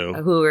forgot. to.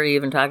 Who are you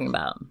even talking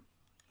about?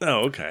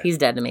 Oh, okay. He's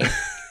dead to me.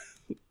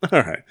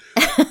 All right.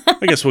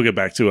 I guess we'll get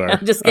back to our,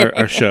 Just kidding.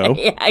 our show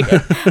Yeah, I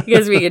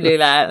guess we can do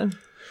that.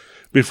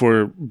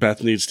 before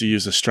Beth needs to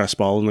use a stress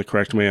ball in the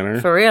correct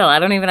manner. For real. I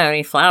don't even have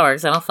any flour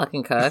because I don't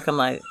fucking cook. I'm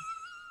like,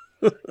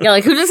 yeah,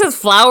 like who just has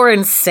flour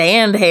and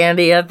sand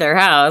handy at their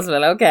house?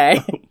 But okay.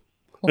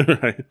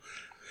 Right.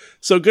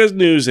 So good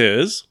news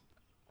is,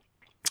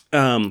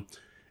 in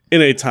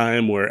a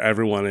time where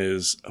everyone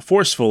is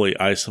forcefully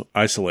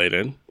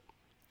isolated,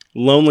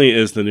 lonely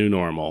is the new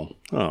normal.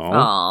 Oh,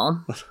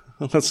 Aw.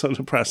 that's so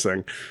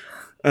depressing.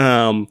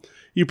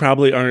 You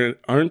probably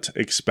aren't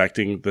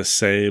expecting the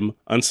same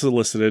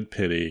unsolicited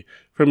pity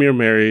from your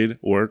married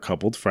or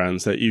coupled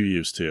friends that you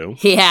used to.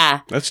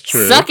 Yeah. That's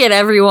true. Suck it,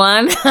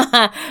 everyone.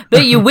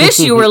 But you wish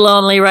you were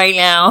lonely right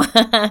now.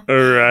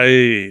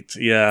 Right.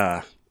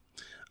 Yeah.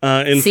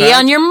 See you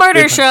on your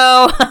murder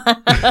show.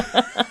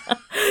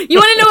 You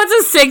want to know what's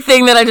a sick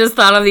thing that I just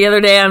thought of the other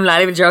day? I'm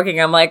not even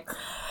joking. I'm like,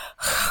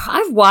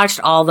 I've watched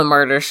all the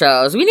murder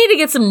shows. We need to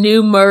get some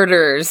new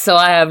murders so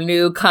I have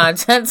new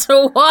content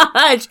to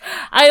watch.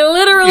 I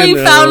literally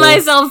found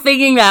myself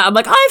thinking that. I'm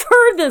like, I've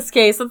heard this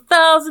case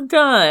 1,000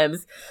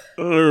 times.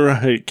 All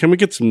right. Can we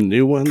get some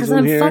new ones Because in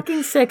I'm here?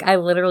 fucking sick. I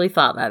literally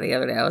thought that the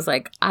other day. I was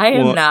like, I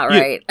am not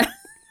right.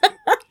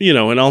 You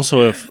know, and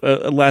also if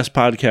last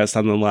podcast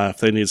on the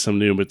left, they need some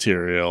new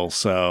material.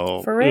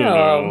 So For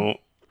real.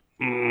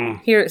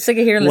 you know, Sick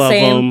of hearing the love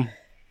same. them.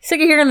 Sick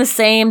of hearing the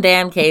same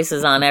damn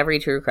cases on every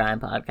true crime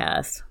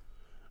podcast.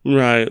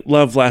 Right.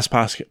 Love last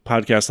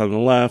podcast on the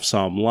left,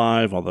 saw them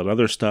live, all that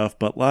other stuff.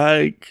 But,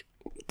 like,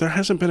 there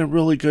hasn't been a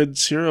really good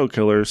serial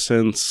killer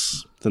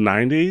since the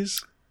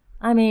 90s.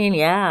 I mean,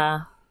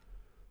 yeah.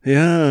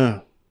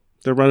 Yeah.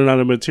 They're running out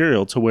of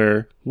material to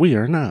where we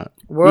are not.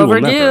 We're We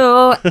will never.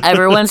 overdue.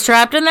 Everyone's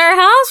trapped in their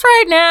house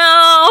right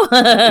now.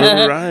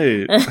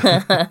 Right.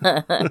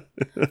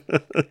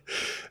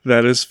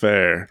 That is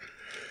fair.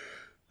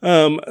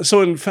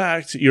 So in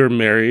fact, your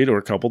married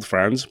or coupled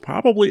friends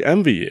probably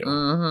envy you.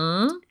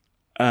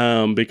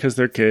 Mm-hmm. Because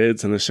their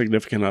kids and their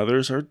significant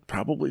others are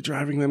probably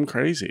driving them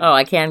crazy. Oh,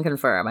 I can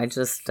confirm. I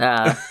just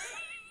got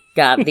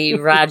the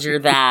Roger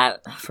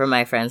that from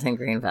my friends in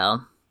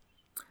Greenville.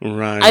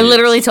 Right. I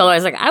literally told her, I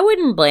was like, I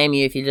wouldn't blame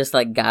you if you just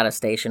like got a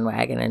station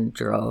wagon and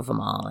drove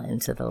them all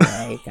into the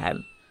lake.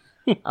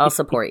 I'll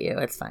support you.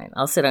 It's fine.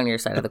 I'll sit on your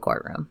side of the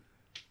courtroom.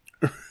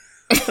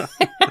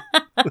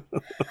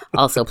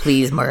 Also,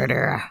 please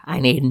murder. I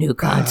need new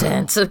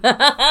content.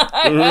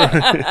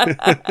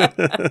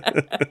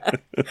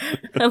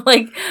 I'm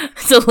like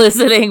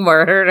soliciting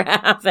murder to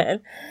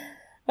happen.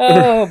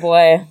 Oh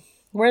boy.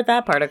 We're at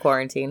that part of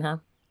quarantine, huh?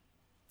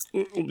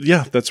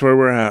 Yeah, that's where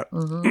we're at.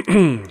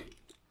 Mm-hmm.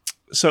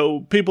 So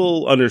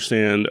people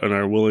understand and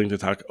are willing to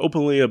talk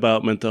openly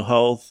about mental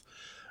health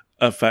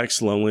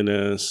effects,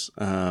 loneliness.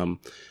 The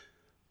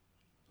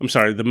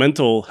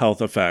mental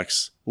health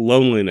effects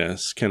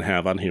loneliness can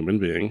have on human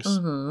beings.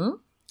 Mm-hmm.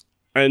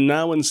 And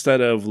now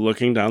instead of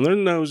looking down their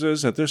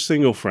noses at their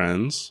single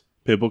friends,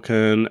 people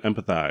can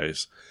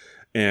empathize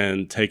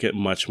and take it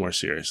much more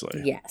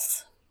seriously.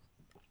 Yes.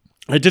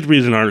 I did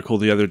read an article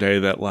the other day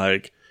that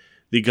like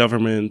the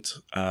government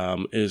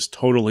is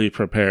totally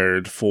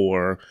prepared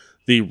for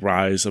the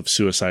rise of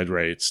suicide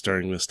rates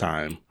during this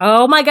time.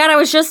 Oh my God, I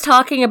was just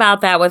talking about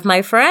that with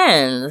my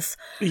friends.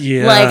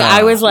 Yeah. Like,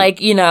 I was like,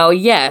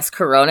 yes,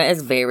 Corona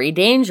is very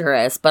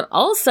dangerous, but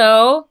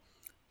also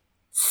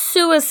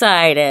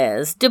suicide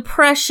is.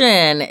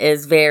 Depression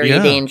is very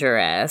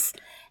dangerous.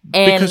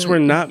 And because we're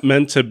not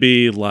meant to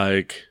be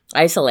like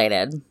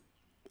isolated.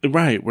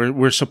 Right.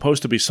 We're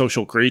supposed to be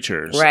social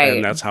creatures. Right.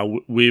 And that's how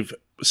we've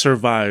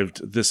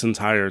survived this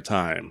entire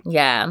time.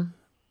 Yeah.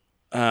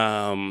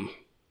 So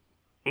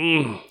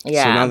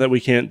now that we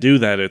can't do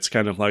that, it's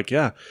kind of like,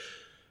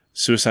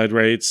 suicide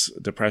rates,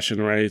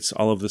 depression rates,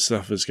 all of this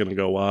stuff is going to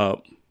go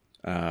up.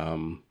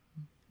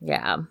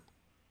 Yeah.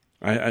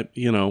 I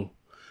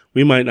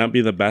we might not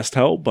be the best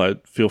help,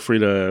 but feel free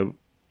to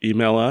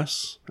email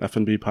us,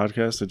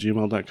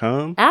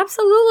 fnbpodcast@gmail.com.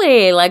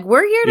 Absolutely. Like,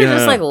 we're here to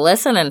just Yeah. like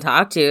listen and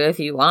talk to you if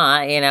you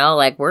want,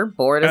 like we're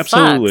bored as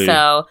Absolutely. fuck.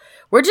 So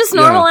we're just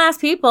normal ass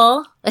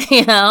people,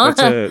 That's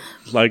it.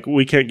 Like,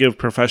 we can't give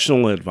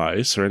professional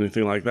advice or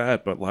anything like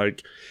that, but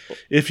like,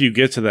 if you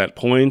get to that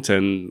point,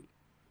 and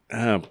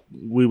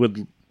we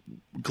would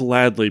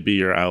gladly be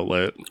your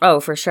outlet. Oh,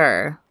 for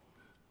sure.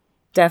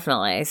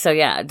 Definitely. So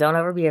yeah, don't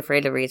ever be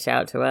afraid to reach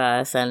out to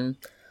us. And,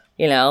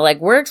 like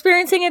we're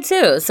experiencing it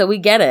too. So we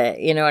get it.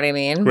 You know what I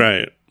mean?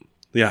 Right.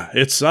 Yeah,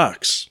 it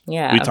sucks.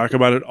 Yeah. We talk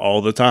about it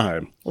all the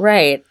time.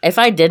 Right. If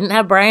I didn't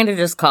have Brian to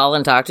just call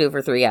and talk to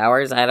for 3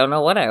 hours, I don't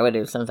know what I would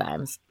do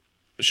sometimes.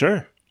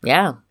 Sure.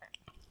 Yeah.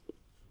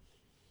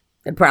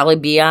 I'd probably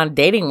be on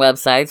dating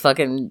websites,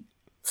 fucking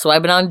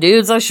swiping on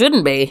dudes I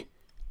shouldn't be.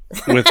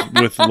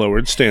 with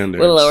lowered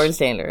standards. With lowered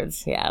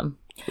standards, yeah.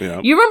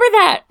 Yeah. You remember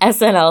that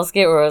SNL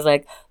skit where it was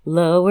like,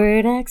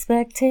 lowered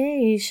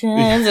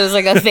expectations? It was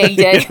like a fake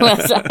dating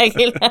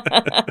website.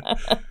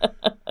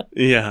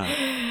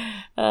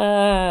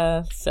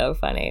 Yeah. So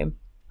funny.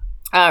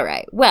 All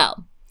right.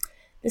 Well,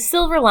 the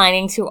silver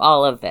lining to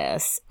all of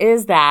this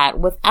is that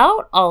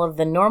without all of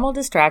the normal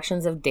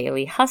distractions of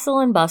daily hustle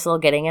and bustle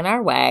getting in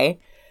our way,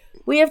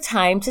 we have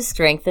time to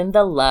strengthen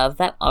the love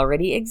that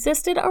already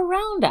existed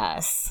around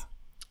us.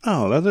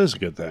 Oh, that is a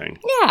good thing.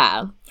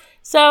 Yeah.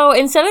 So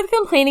instead of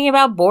complaining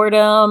about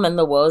boredom and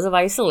the woes of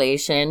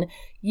isolation,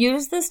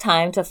 use this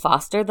time to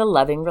foster the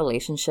loving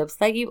relationships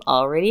that you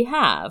already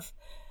have.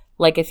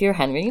 Like if you're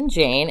Henry and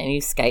Jane and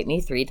you Skype me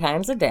 3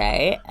 times a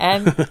day,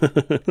 and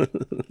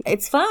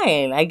it's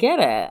fine. I get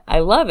it. I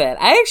love it.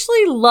 I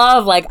actually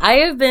love, like, I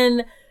have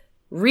been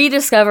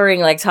rediscovering,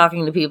 like,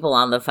 talking to people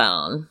on the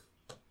phone.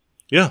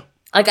 Yeah.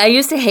 Like, I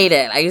used to hate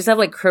it. I used to have,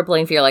 like,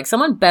 crippling fear. Like,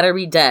 someone better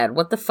be dead.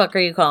 What the fuck are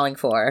you calling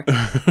for?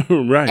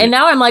 Right. And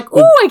now I'm like, ooh,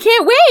 I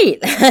can't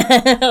wait.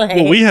 Like,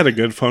 well, we had a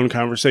good phone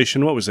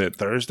conversation. What was it,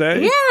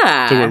 Thursday?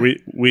 Yeah. So where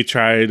we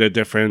tried a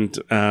different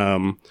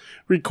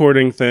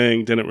recording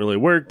thing. Didn't really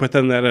work, but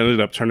then that ended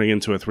up turning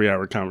into a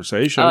 3-hour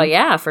conversation. Oh,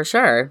 yeah, for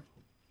sure.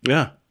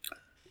 Yeah.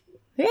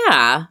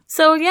 Yeah.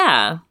 So,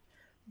 yeah.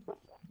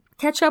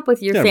 Catch up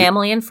with your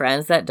family and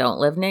friends that don't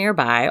live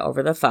nearby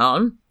over the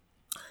phone.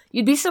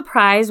 You'd be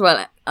surprised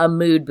what a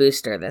mood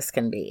booster this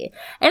can be.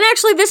 And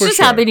actually, this just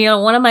happened. You know,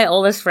 one of my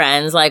oldest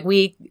friends, like,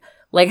 we,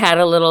 like, had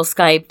a little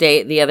Skype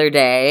date the other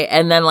day.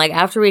 And then, like,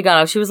 after we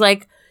got off, she was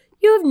like,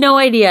 you have no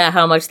idea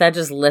how much that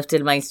just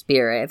lifted my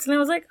spirits. And I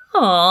was like,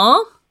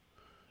 aw.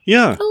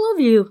 Yeah. I love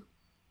you.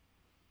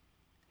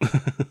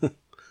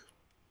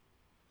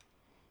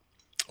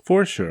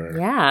 For sure.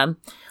 Yeah.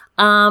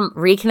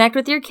 Reconnect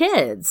with your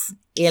kids,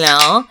 you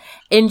know.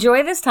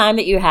 Enjoy this time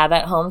that you have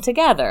at home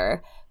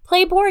together.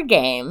 Play board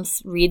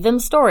games, read them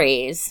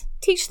stories,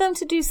 teach them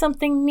to do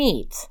something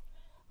neat,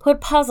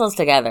 put puzzles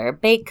together,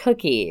 bake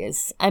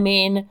cookies. I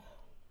mean,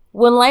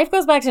 when life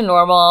goes back to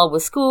normal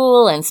with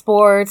school and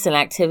sports and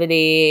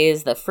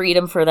activities, the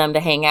freedom for them to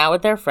hang out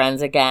with their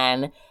friends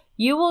again,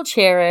 you will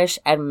cherish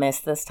and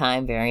miss this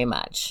time very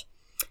much.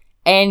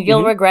 And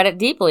you'll regret it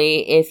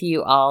deeply if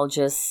you all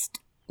just,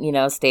 you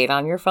know, stayed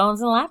on your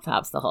phones and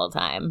laptops the whole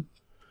time.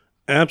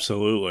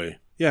 Absolutely.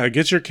 Yeah,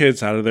 get your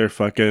kids out of their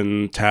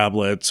fucking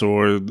tablets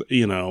or,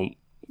 you know,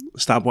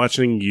 stop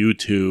watching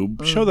YouTube.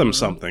 Mm-hmm. Show them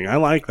something. I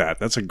like that.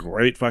 That's a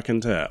great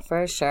fucking tip.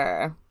 For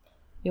sure.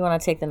 You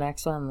want to take the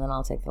next one, and then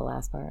I'll take the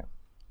last part?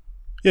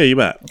 Yeah, you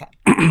bet.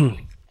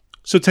 Okay.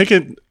 So take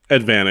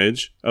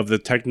advantage of the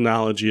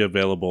technology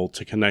available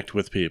to connect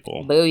with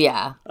people.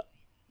 Booyah.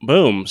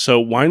 Boom. So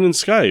wine and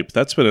Skype,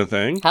 that's been a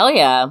thing. Hell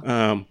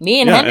yeah.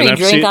 Me and Henry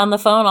drink on the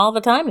phone all the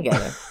time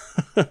together.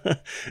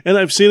 And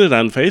I've seen it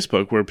on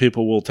Facebook where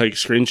people will take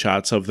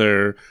screenshots of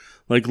their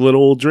like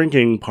little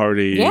drinking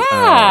party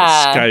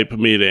Skype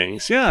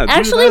meetings. Yeah.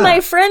 Actually, my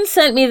friend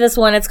sent me this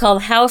one. It's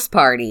called House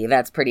Party.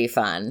 That's pretty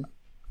fun.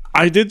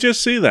 I did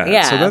just see that.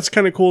 Yeah. So that's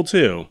kind of cool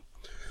too.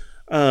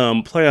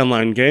 Play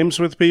online games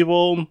with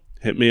people.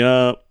 Hit me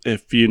up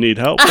if you need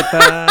help with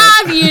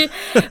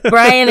that.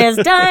 Brian is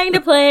dying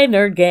to play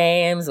nerd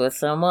games with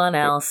someone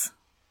else.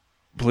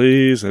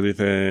 Please,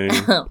 anything.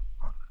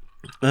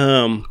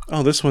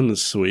 Oh, this one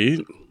is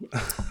sweet.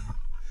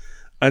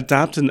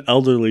 Adopt an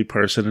elderly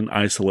person in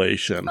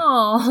isolation.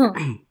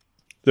 Oh.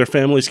 Their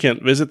families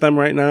can't visit them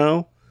right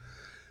now.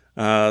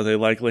 They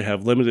likely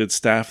have limited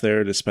staff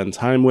there to spend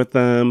time with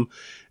them.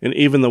 And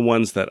even the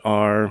ones that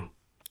are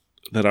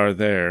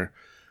there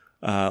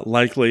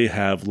likely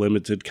have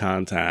limited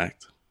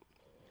contact.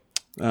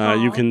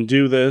 You can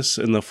do this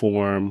in the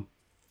form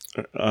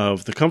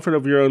of the comfort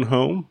of your own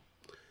home.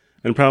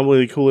 And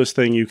probably the coolest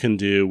thing you can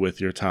do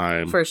with your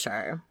time. For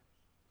sure.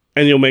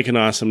 And you'll make an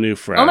awesome new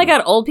friend. Oh my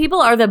God, old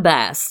people are the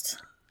best.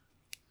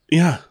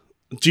 Yeah.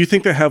 Do you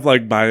think they have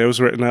like bios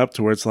written up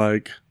to where it's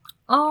like,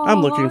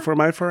 I'm looking for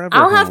my forever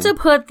I'll home. have to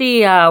put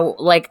the,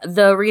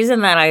 the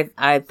reason that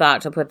I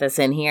thought to put this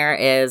in here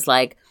is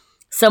like,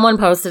 someone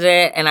posted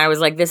it and I was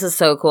like, this is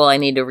so cool, I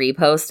need to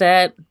repost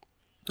it.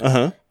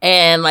 Uh-huh.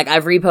 And like,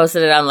 I've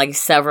reposted it on like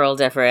several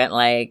different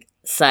like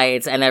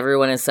sites and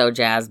everyone is so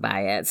jazzed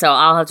by it. So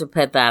I'll have to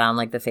put that on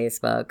like the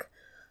Facebook.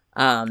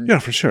 Yeah,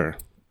 for sure.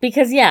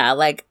 Because yeah,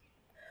 like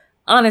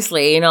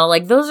honestly, you know,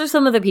 like those are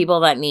some of the people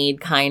that need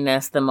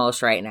kindness the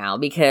most right now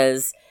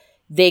because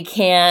they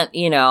can't,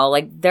 you know,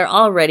 like they're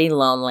already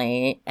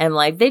lonely and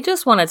like they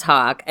just want to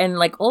talk. And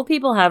like old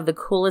people have the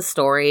coolest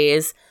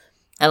stories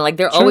and like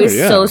they're always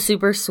so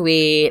super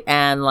sweet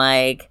and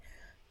like,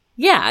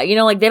 yeah, you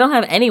know, like they don't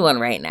have anyone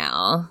right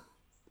now.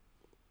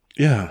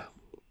 Yeah.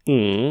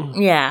 Mm.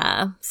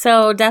 Yeah.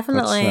 So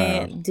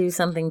definitely do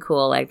something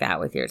cool like that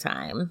with your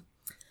time.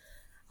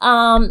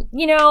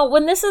 You know,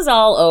 when this is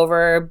all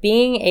over,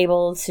 being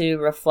able to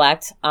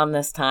reflect on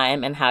this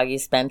time and how you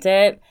spent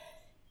it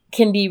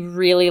can be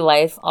really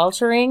life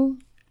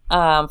altering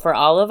for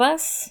all of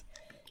us.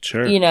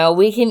 Sure. You know,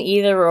 we can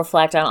either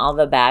reflect on all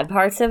the bad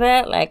parts of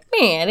it, like,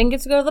 man, I didn't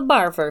get to go to the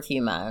bar for a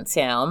few months,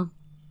 you know?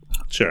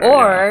 Sure.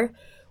 Or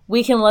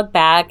we can look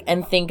back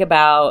and think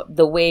about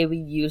the way we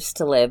used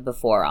to live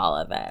before all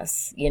of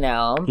this, you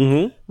know?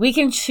 Mm-hmm. We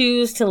can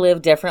choose to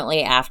live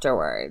differently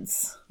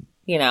afterwards,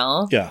 you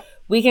know? Yeah.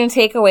 We can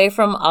take away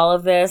from all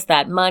of this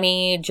that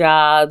money,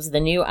 jobs, the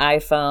new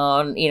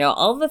iPhone, you know,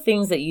 all the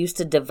things that used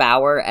to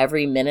devour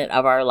every minute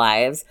of our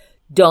lives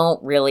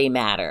don't really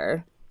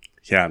matter.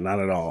 Yeah, not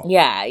at all.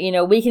 Yeah, you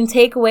know, we can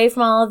take away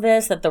from all of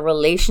this that the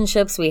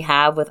relationships we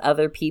have with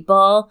other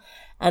people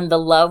and the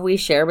love we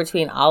share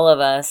between all of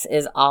us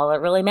is all that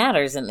really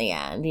matters in the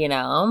end, you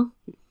know?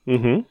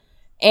 Mm-hmm.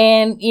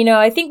 And, you know,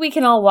 I think we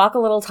can all walk a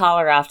little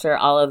taller after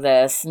all of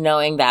this,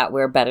 knowing that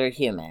we're better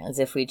humans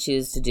if we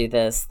choose to do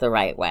this the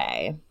right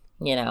way,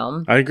 you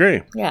know? I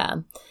agree. Yeah.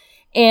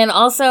 And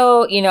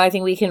also, you know, I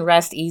think we can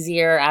rest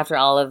easier after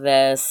all of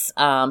this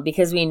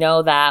because we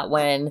know that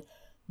when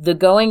the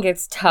going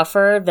gets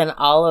tougher than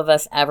all of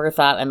us ever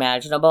thought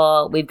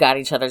imaginable, we've got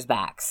each other's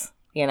backs,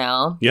 you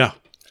know? Yeah.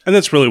 And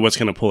that's really what's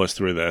going to pull us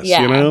through this,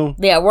 Yeah. you know?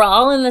 Yeah, we're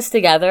all in this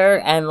together,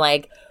 and,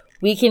 like,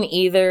 we can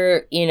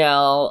either, you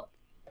know,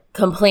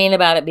 complain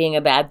about it being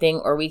a bad thing,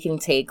 or we can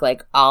take,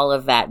 like, all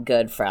of that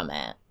good from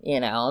it, you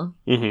know?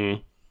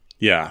 Mm-hmm.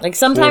 Yeah. Like,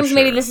 sometimes for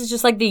maybe sure. this is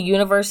just, like, the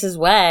universe's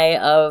way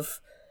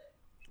of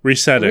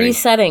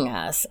resetting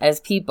us as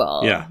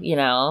people, Yeah. you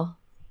know?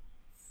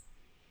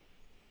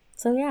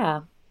 So,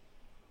 yeah.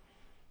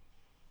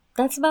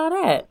 That's about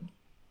it.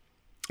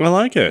 I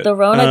like it. The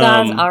Rona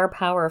gods are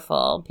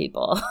powerful,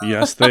 people.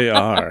 Yes, they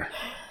are.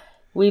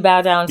 We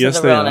bow down to Yes,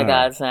 the they Rona are.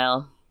 gods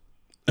now.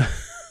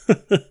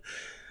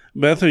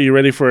 Beth, are you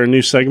ready for a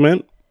new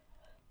segment?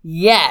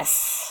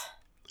 Yes.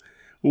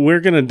 We're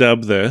going to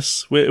dub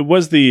this. It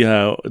was the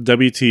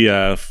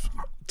WTF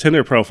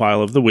Tinder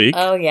profile of the week.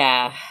 Oh,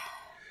 yeah.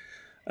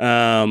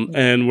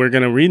 And we're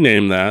going to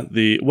rename that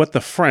the What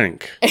the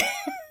Frank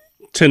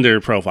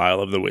Tinder profile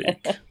of the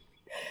week.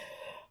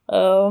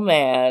 Oh,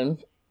 man.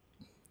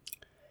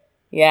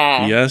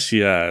 Yeah.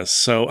 Yes.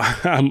 So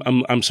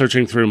I'm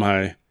searching through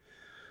my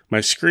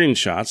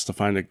screenshots to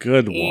find a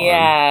good one.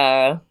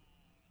 Yeah.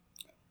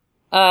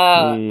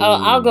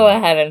 I'll go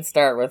ahead and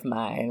start with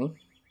mine.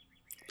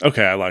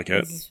 Okay, I like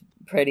it. This is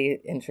pretty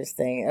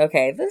interesting.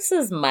 Okay, this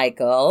is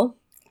Michael,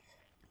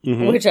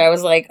 Mhm. which I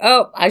was like,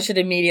 oh, I should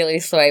immediately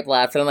swipe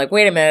left. And I'm like,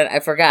 wait a minute, I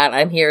forgot.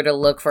 I'm here to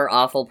look for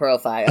awful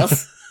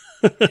profiles.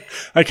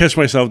 I catch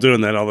myself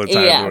doing that all the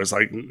time. Yeah. Where it's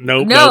like,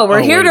 nope. No, we're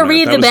Oh, here wait to a minute,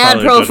 read that the was bad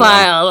probably a good one.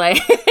 profile. Like,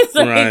 it's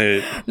like,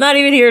 Right. not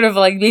even here to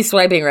like be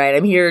swiping right.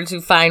 I'm here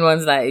to find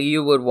ones that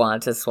you would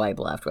want to swipe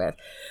left with.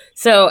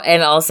 So,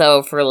 and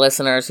also for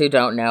listeners who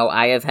don't know,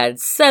 I have had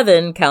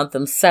 7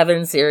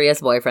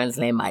 serious boyfriends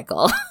named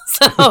Michael.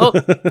 So,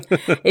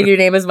 if your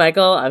name is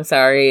Michael, I'm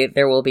sorry,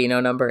 there will be no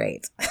number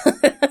 8.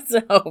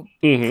 So,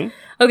 Mhm.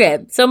 okay,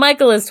 so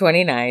Michael is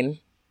 29.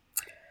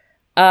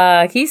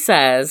 He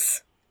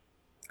says,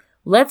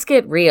 let's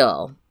get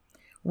real.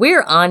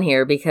 We're on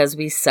here because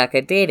we suck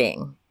at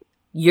dating.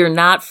 You're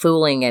not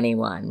fooling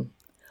anyone.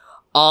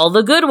 All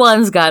the good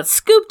ones got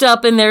scooped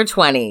up in their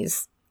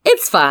 20s.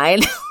 It's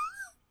fine.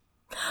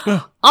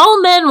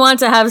 All men want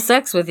to have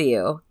sex with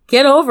you.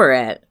 Get over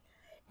it.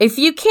 If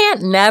you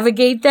can't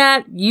navigate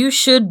that, you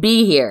should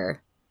be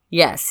here.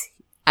 Yes,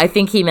 I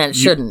think he meant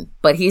shouldn't,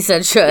 but he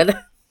said should.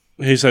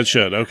 He said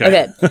should. Okay.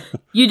 Okay.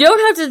 You don't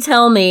have to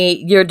tell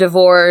me you're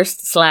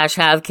divorced /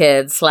 have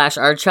kids /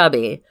 are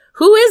chubby.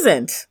 Who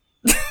isn't?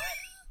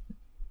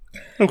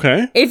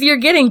 Okay. If you're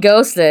getting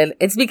ghosted,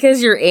 it's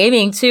because you're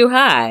aiming too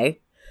high.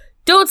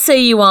 Don't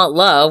say you want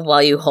love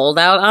while you hold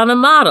out on a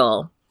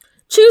model.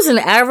 Choose an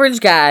average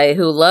guy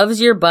who loves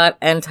your butt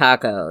and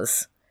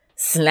tacos.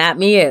 Snap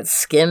me at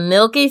Skim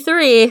Milky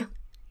 3.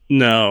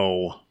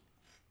 No.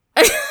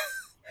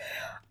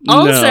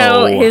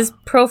 Also, No. his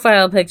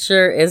profile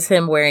picture is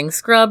him wearing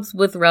scrubs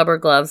with rubber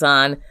gloves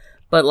on,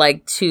 but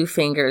like 2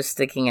 fingers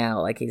sticking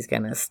out like he's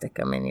gonna stick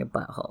them in your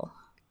butthole.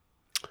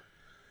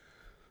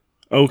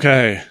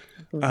 Okay.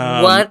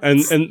 What and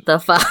the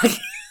fuck?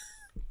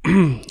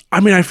 I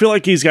mean, I feel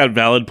like he's got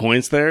valid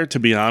points there, to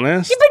be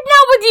honest. But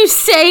not what you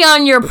say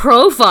on your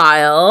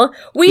profile.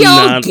 We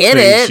all Not get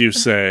things it. you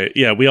say.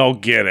 Yeah, we all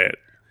get it.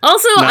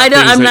 Also, Not I don't.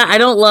 things I'm that- not. I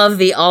don't love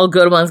the all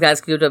good ones got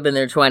scooped up in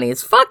their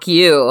 20s. Fuck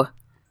you.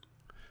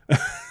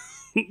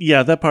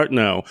 Yeah, that part,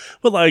 no.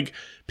 But, like,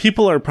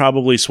 people are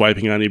probably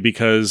swiping on you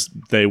because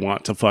they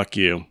want to fuck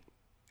you.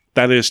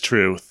 That is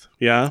truth.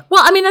 Yeah?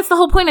 Well, I mean, that's the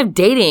whole point of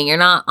dating. You're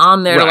not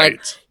on there to like,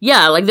 Right.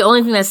 yeah, like the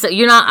only thing that's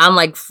you're not on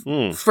like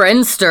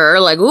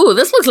Friendster. Like, ooh,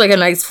 this looks like a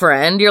nice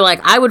friend. You're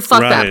like, I would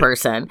fuck that Right.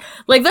 person.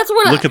 Like, that's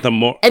what. Look at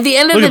the at the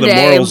end of look the at the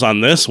day, morals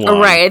on this one.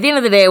 right? At the end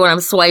of the day, when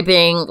I'm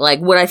swiping, like,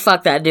 would I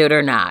fuck that dude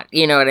or not?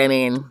 You know what I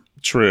mean?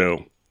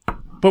 True.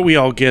 But we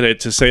all get it.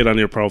 To say it on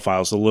your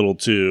profile is a little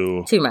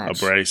too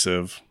much.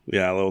 abrasive.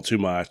 Yeah, a little too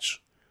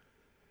much.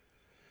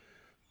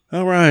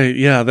 All right.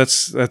 Yeah,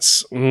 that's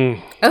I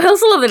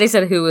also love that he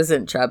said who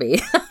isn't chubby.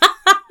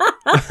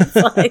 It's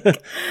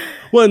like,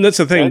 Well, and that's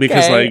the thing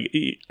because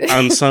Okay. like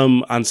on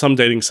some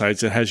dating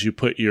sites, it has you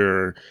put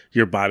your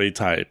body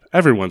type.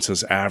 Everyone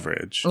says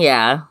average.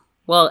 Yeah.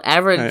 Well,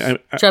 average.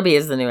 Chubby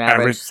is the new average,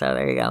 average- so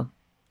there you go.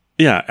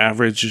 Yeah,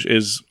 average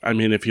is. I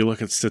mean, if you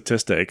look at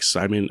statistics,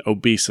 I mean,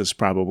 obese is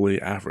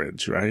probably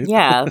average, right?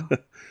 Yeah.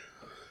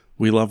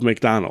 We love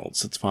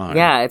McDonald's. It's fine.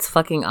 Yeah, it's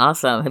fucking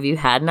awesome. Have you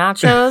had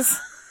nachos?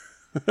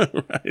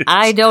 Right.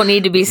 I don't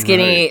need to be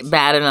skinny Right.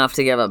 bad enough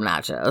to give up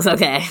nachos.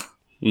 Okay.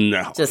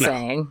 No. Just no,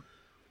 saying.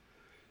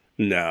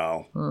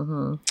 No.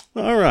 Mm-hmm.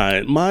 All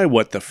right. My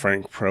What the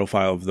Frank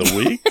profile of the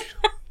week.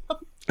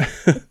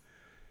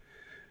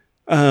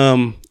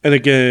 And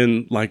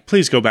again, like,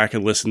 please go back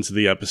and listen to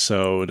the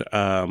episode,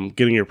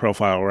 Getting Your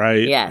Profile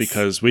Right. Yes.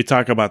 Because we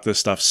talk about this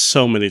stuff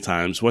so many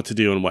times, what to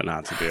do and what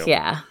not to do.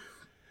 Yeah.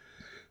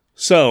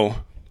 So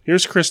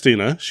here's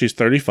Christina. She's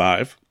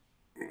 35.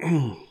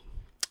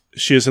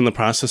 She is in the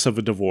process of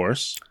a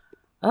divorce.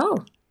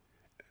 Oh,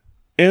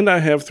 And I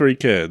have 3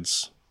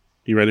 kids.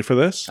 You ready for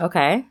this?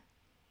 okay.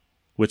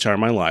 Which are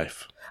my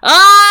life.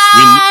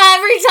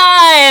 Every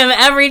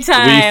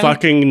time. We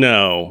fucking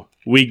know.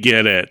 We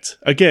get it.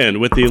 Again,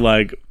 with the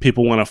like,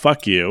 people want to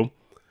fuck you.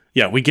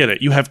 Yeah, we get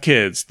it. You have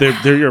kids.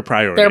 They're your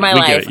priority. They're my we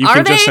life. Get it. You Are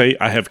can just they? say,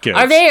 I have kids.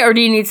 Are they, or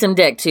do you need some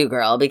dick too,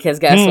 girl? Because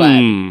guess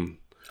what?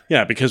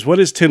 Yeah, because what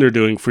is Tinder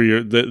doing for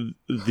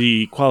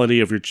the quality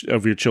of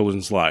your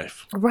children's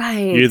life?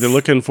 Right. You're either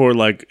looking for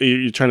like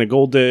you're trying to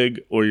gold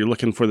dig, or you're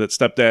looking for that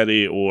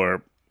stepdaddy,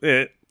 or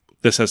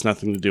this has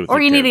nothing to do with. Or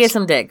your you need to get kids.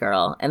 some dick,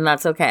 girl, and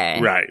that's okay.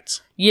 Right.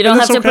 You don't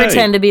And have that's to okay.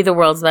 pretend to be the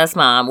world's best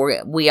mom.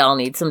 We all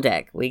need some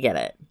dick. We get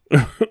it.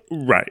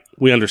 Right.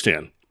 We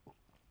understand.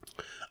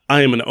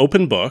 I am an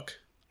open book,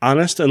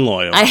 honest and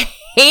loyal.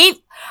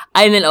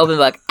 I'm an open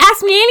book.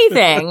 Ask me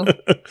anything.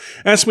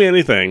 Ask me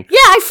anything. Yeah,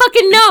 I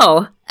fucking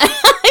know.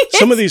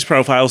 Some of these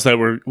profiles that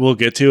we'll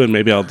get to, and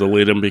maybe I'll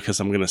delete them because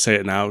I'm going to say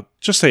it now.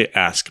 Just say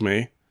ask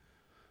me.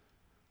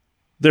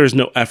 There's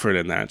no effort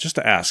in that. Just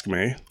to ask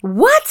me.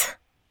 What?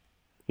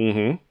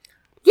 Mm-hmm.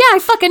 Yeah, I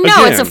fucking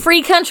know. It's a Again.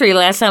 free country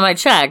last time I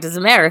checked. It's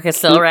America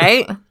still,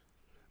 right?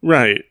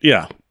 Right.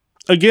 Yeah.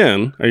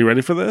 Again, are you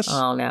ready for this?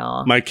 Oh,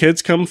 no. My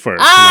kids come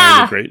first, and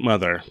Ah! I'm a great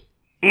mother.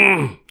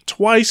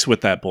 Twice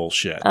with that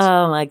bullshit.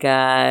 Oh, my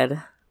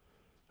God.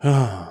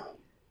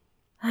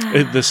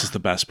 This is the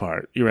best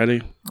part. You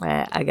ready?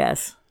 I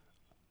guess.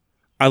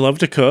 I love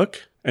to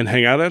cook and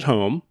hang out at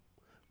home,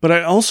 but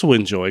I also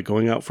enjoy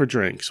going out for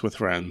drinks with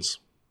friends.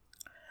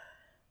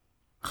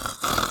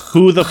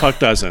 Who the fuck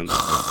doesn't?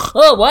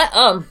 Oh,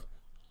 what?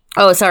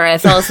 Oh, sorry. I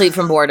fell asleep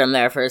from boredom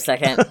there for a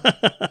second.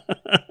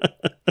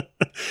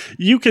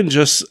 You can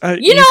just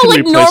You know, can like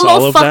replace all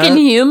normal of fucking that.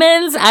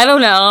 humans? I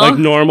don't know. Like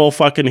normal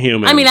fucking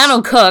humans. I mean, I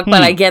don't cook,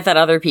 but I get that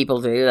other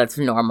people do. That's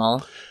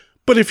normal.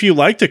 But if you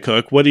like to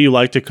cook, what do you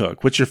like to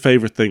cook? What's your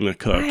favorite thing to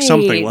cook? Right.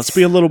 Something. Let's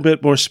be a little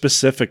bit more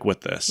specific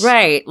with this.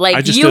 Right. I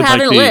Like, just you did, like,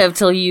 haven't the- lived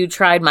till you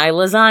tried my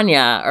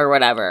lasagna or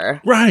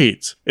whatever.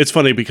 Right. It's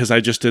funny because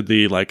I just did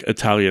the like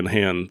Italian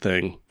hand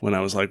thing when I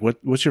was like,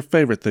 what's your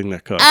favorite thing to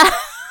cook?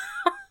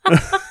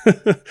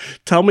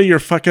 Tell me your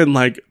fucking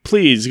like,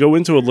 please go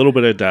into a little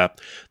bit of depth.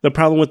 The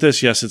problem with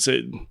this, yes, it's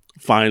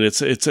fine.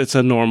 It's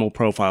a normal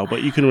profile,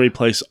 but you can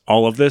replace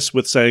all of this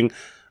with saying,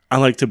 I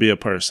like to be a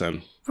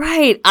person.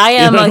 Right. I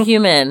am a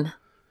human.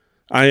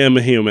 I am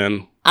a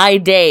human. I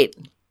date.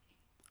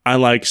 I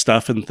like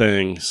stuff and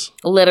things.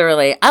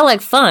 Literally. I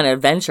like fun,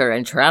 adventure,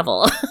 and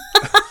travel.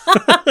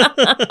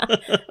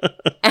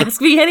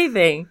 Ask me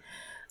anything.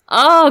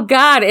 Oh,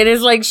 God. It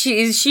is like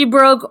she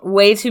broke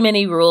way too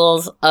many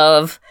rules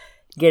of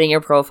getting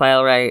your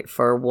profile right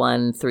for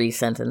one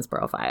 3-sentence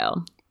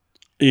profile.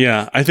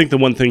 Yeah, I think the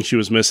one thing she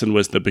was missing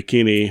was the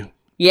bikini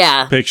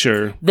Yeah.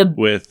 picture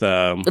with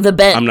The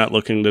bent. I'm not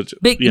looking to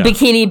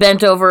Bikini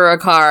bent over a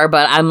car,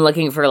 but I'm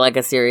looking for like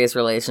a serious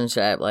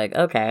relationship. Like,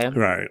 okay.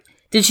 right.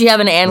 Did she have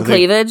an Ann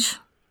cleavage?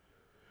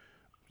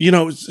 You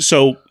know,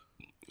 so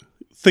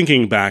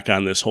thinking back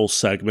on this whole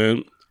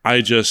segment,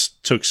 I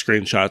just took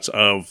screenshots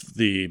of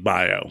the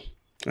bio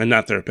and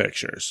not their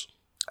pictures.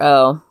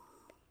 Oh.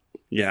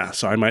 Yeah,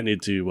 so I might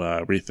need to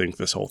rethink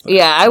this whole thing.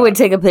 Yeah, I would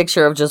take a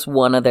picture of just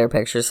one of their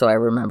pictures so I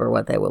remember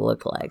what they would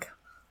look like.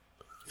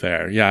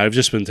 Fair. Yeah, I've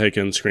just been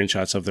taking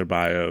screenshots of their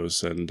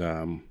bios and,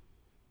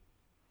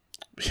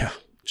 yeah,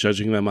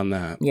 judging them on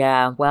that.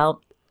 Yeah,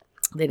 well,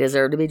 they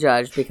deserve to be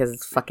judged because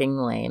it's fucking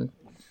lame.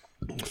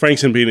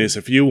 Franks and Beanies,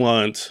 if you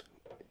want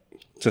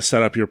to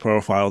set up your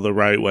profile the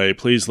right way,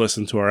 please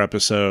listen to our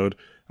episode.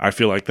 I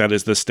feel like that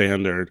is the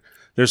standard.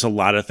 There's a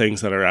lot of things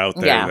that are out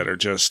there that are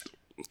just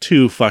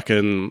too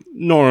fucking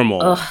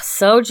normal. Ugh,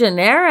 so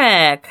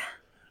generic.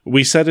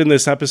 We said in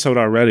this episode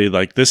already,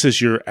 like, this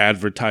is your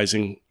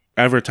advertisement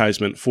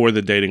for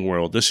the dating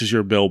world. This is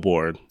your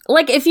billboard.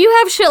 Like, if you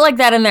have shit like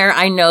that in there,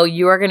 I know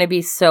you are going to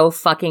be so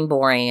fucking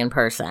boring in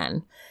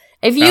person.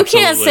 If you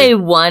can't Absolutely. say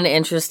one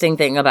interesting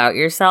thing about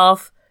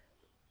yourself,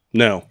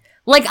 No.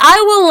 like,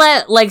 I will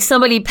let, like,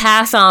 somebody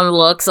pass on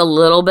looks a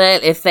little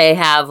bit if they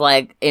have,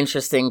 like,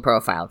 interesting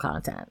profile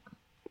content.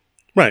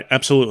 Right.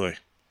 Absolutely.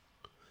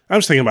 I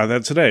was thinking about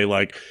that today.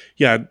 Like,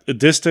 yeah,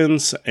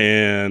 distance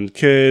and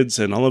kids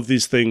and all of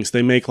these things,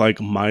 they make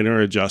like minor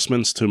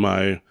adjustments to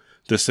my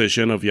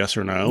decision of yes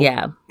or no.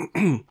 Yeah.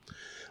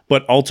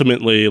 But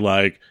ultimately,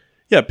 like,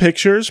 yeah,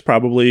 pictures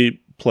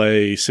probably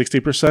play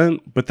 60%,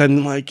 but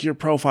then like your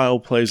profile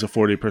plays a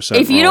 40%.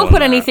 If you don't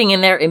put anything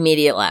in there,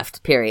 immediate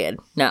left, period.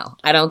 No,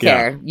 I don't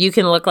care. You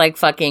can look like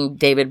fucking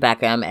David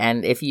Beckham,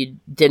 and if you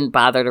didn't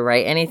bother to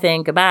write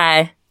anything,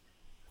 goodbye.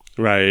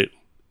 Right.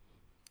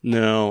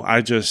 No, I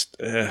just...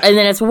 and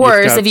then it's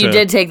worse if you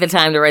did take the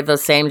time to write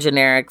those same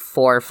generic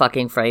 4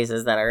 fucking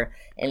phrases that are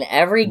in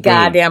every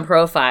goddamn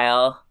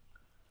profile.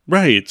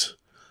 Right.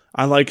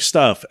 I like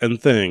stuff and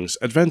things,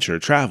 adventure,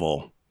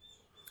 travel.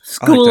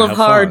 School of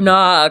Hard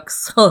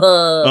Knocks.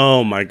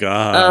 Oh my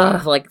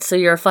God. Like, so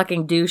you're a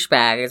fucking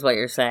douchebag is what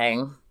you're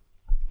saying.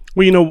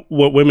 Well, you know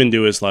what women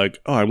do is like,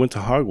 oh, I went to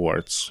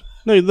Hogwarts.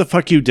 No, the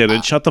fuck you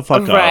didn't. Shut the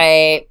fuck up.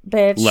 Right,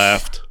 bitch.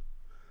 Left.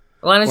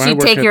 Why don't you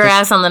take your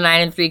ass on the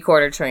 9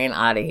 3/4 train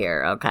out of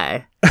here,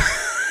 okay?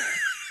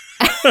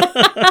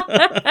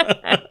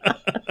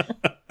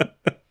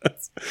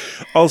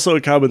 Also,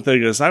 a common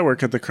thing is I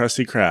work at the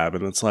Krusty Krab,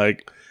 and it's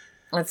like...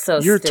 That's so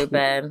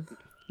stupid.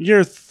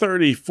 You're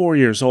 34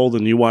 years old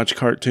and you watch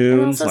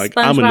cartoons. Like,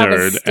 SpongeBob I'm a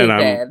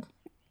nerd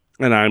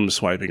and I'm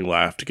swiping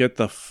left. Get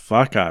the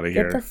fuck out of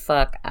here. Get the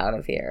fuck out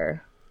of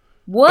here.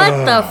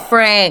 What the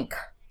Frank?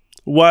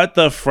 What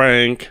the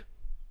Frank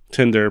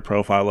Tinder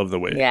profile of the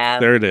week. Yeah.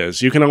 There it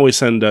is. You can always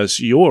send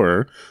us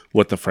your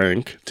What the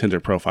Frank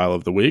Tinder profile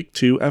of the week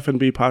to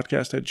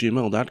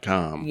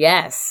fnbpodcast@gmail.com.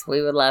 Yes,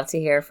 we would love to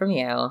hear from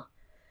you.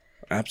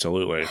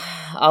 Absolutely.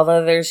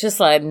 Although there's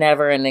just a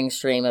never-ending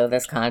stream of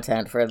this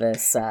content for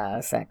this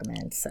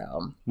segment,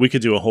 so... We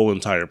could do a whole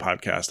entire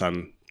podcast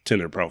on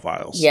Tinder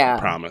profiles. Yeah. I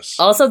promise.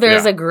 Also,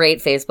 there's a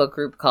great Facebook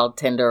group called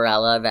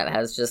Tinderella that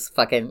has just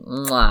fucking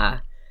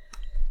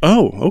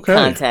okay.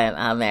 content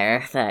on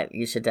there that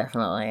you should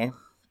definitely...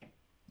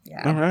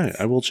 Yeah. All right.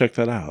 I will check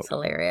that out. It's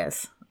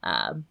hilarious.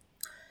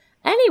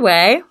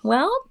 Anyway,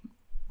 well,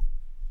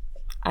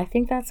 I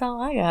think that's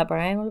all I got,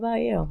 Brian. What about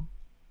you?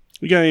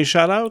 You got any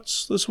shout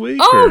outs this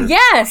week? Oh,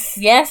 yes.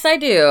 Yes, I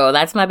do.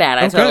 That's my bad.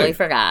 I totally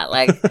forgot.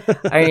 Like,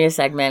 our new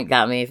segment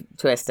got me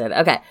twisted.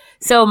 Okay.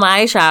 So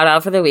my shout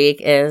out for the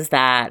week is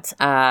that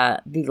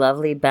the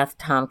lovely Beth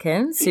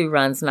Tompkins, who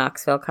runs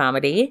Knoxville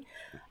Comedy,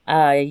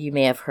 you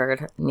may have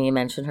heard me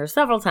mention her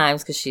several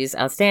times because she's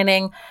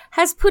outstanding,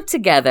 has put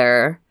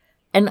together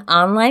an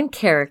online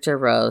character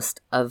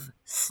roast of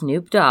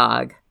Snoop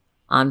Dogg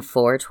on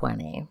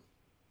 420.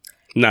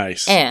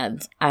 Nice.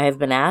 And I have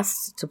been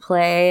asked to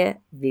play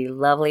the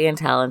lovely and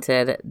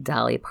talented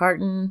Dolly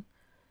Parton.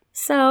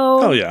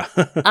 So yeah.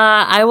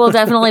 I will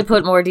definitely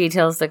put more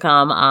details to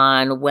come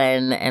on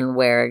when and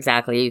where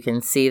exactly you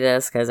can see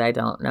this, because I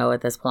don't know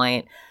at this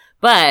point.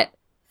 But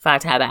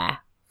Fataba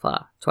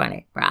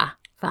 420, brah.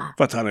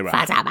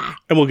 Fataba.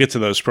 And we'll get to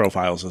those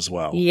profiles as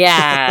well.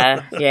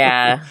 Yeah,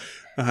 yeah.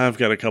 I've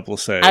got a couple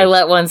of saves. I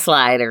let one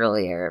slide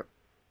earlier.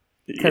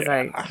 Because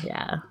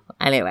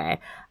Anyway.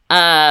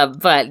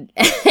 But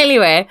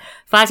anyway,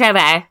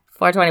 Fataba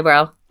 420,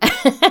 bro.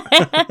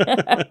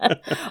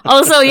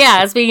 Also,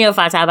 yeah, speaking of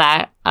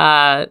Fataba,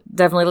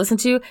 definitely listen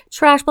to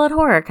Trash Blood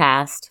Horror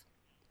Cast.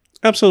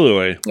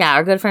 Absolutely. Yeah,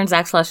 our good friend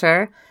Zach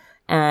Slusher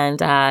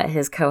and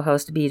his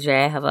co-host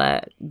BJ have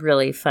a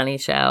really funny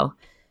show.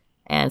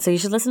 And so you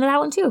should listen to that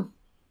one too.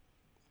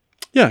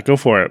 Yeah, go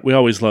for it. We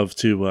always love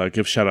to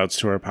give shout outs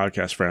to our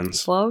podcast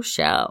friends. Whoa,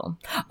 show.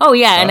 Oh,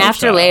 yeah, and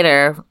after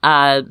later,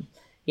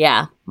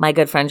 my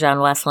good friend John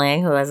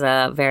Westling, who is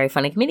a very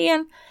funny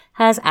comedian,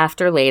 has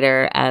After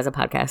Later as a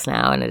podcast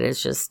now, and it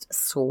is just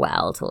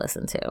swell to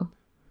listen to.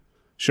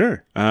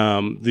 Sure.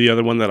 The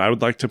other one that I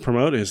would like to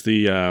promote is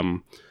the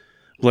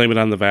Blame It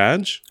on the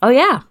Vag. Oh,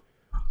 yeah.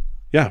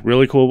 Yeah,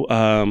 really cool.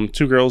 2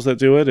 girls that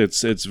do it.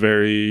 It's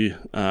very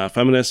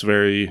feminist,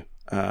 very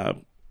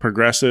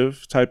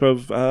progressive type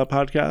of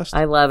podcast.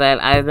 I love it.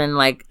 I've been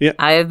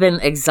I have been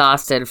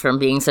exhausted from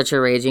being such a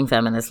raging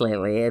feminist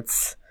lately.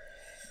 It's...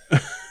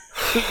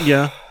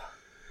 Yeah.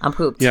 I'm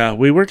pooped. Yeah,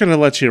 we were going to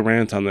let you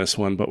rant on this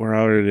one, but we're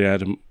already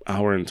at an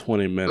hour and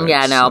 20 minutes.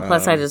 Yeah, no.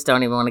 Plus, I just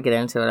don't even want to get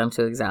into it. I'm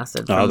too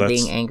exhausted from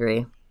being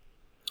angry.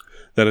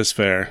 That is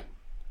fair.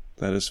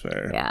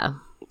 Yeah.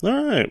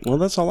 All right. Well,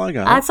 that's all I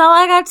got. That's all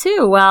I got,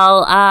 too.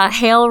 Well,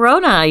 hail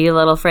Rona, you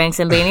little Franks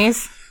and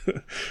Beanies.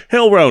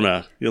 Hail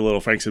Rona, you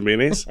little Franks and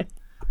Beanies.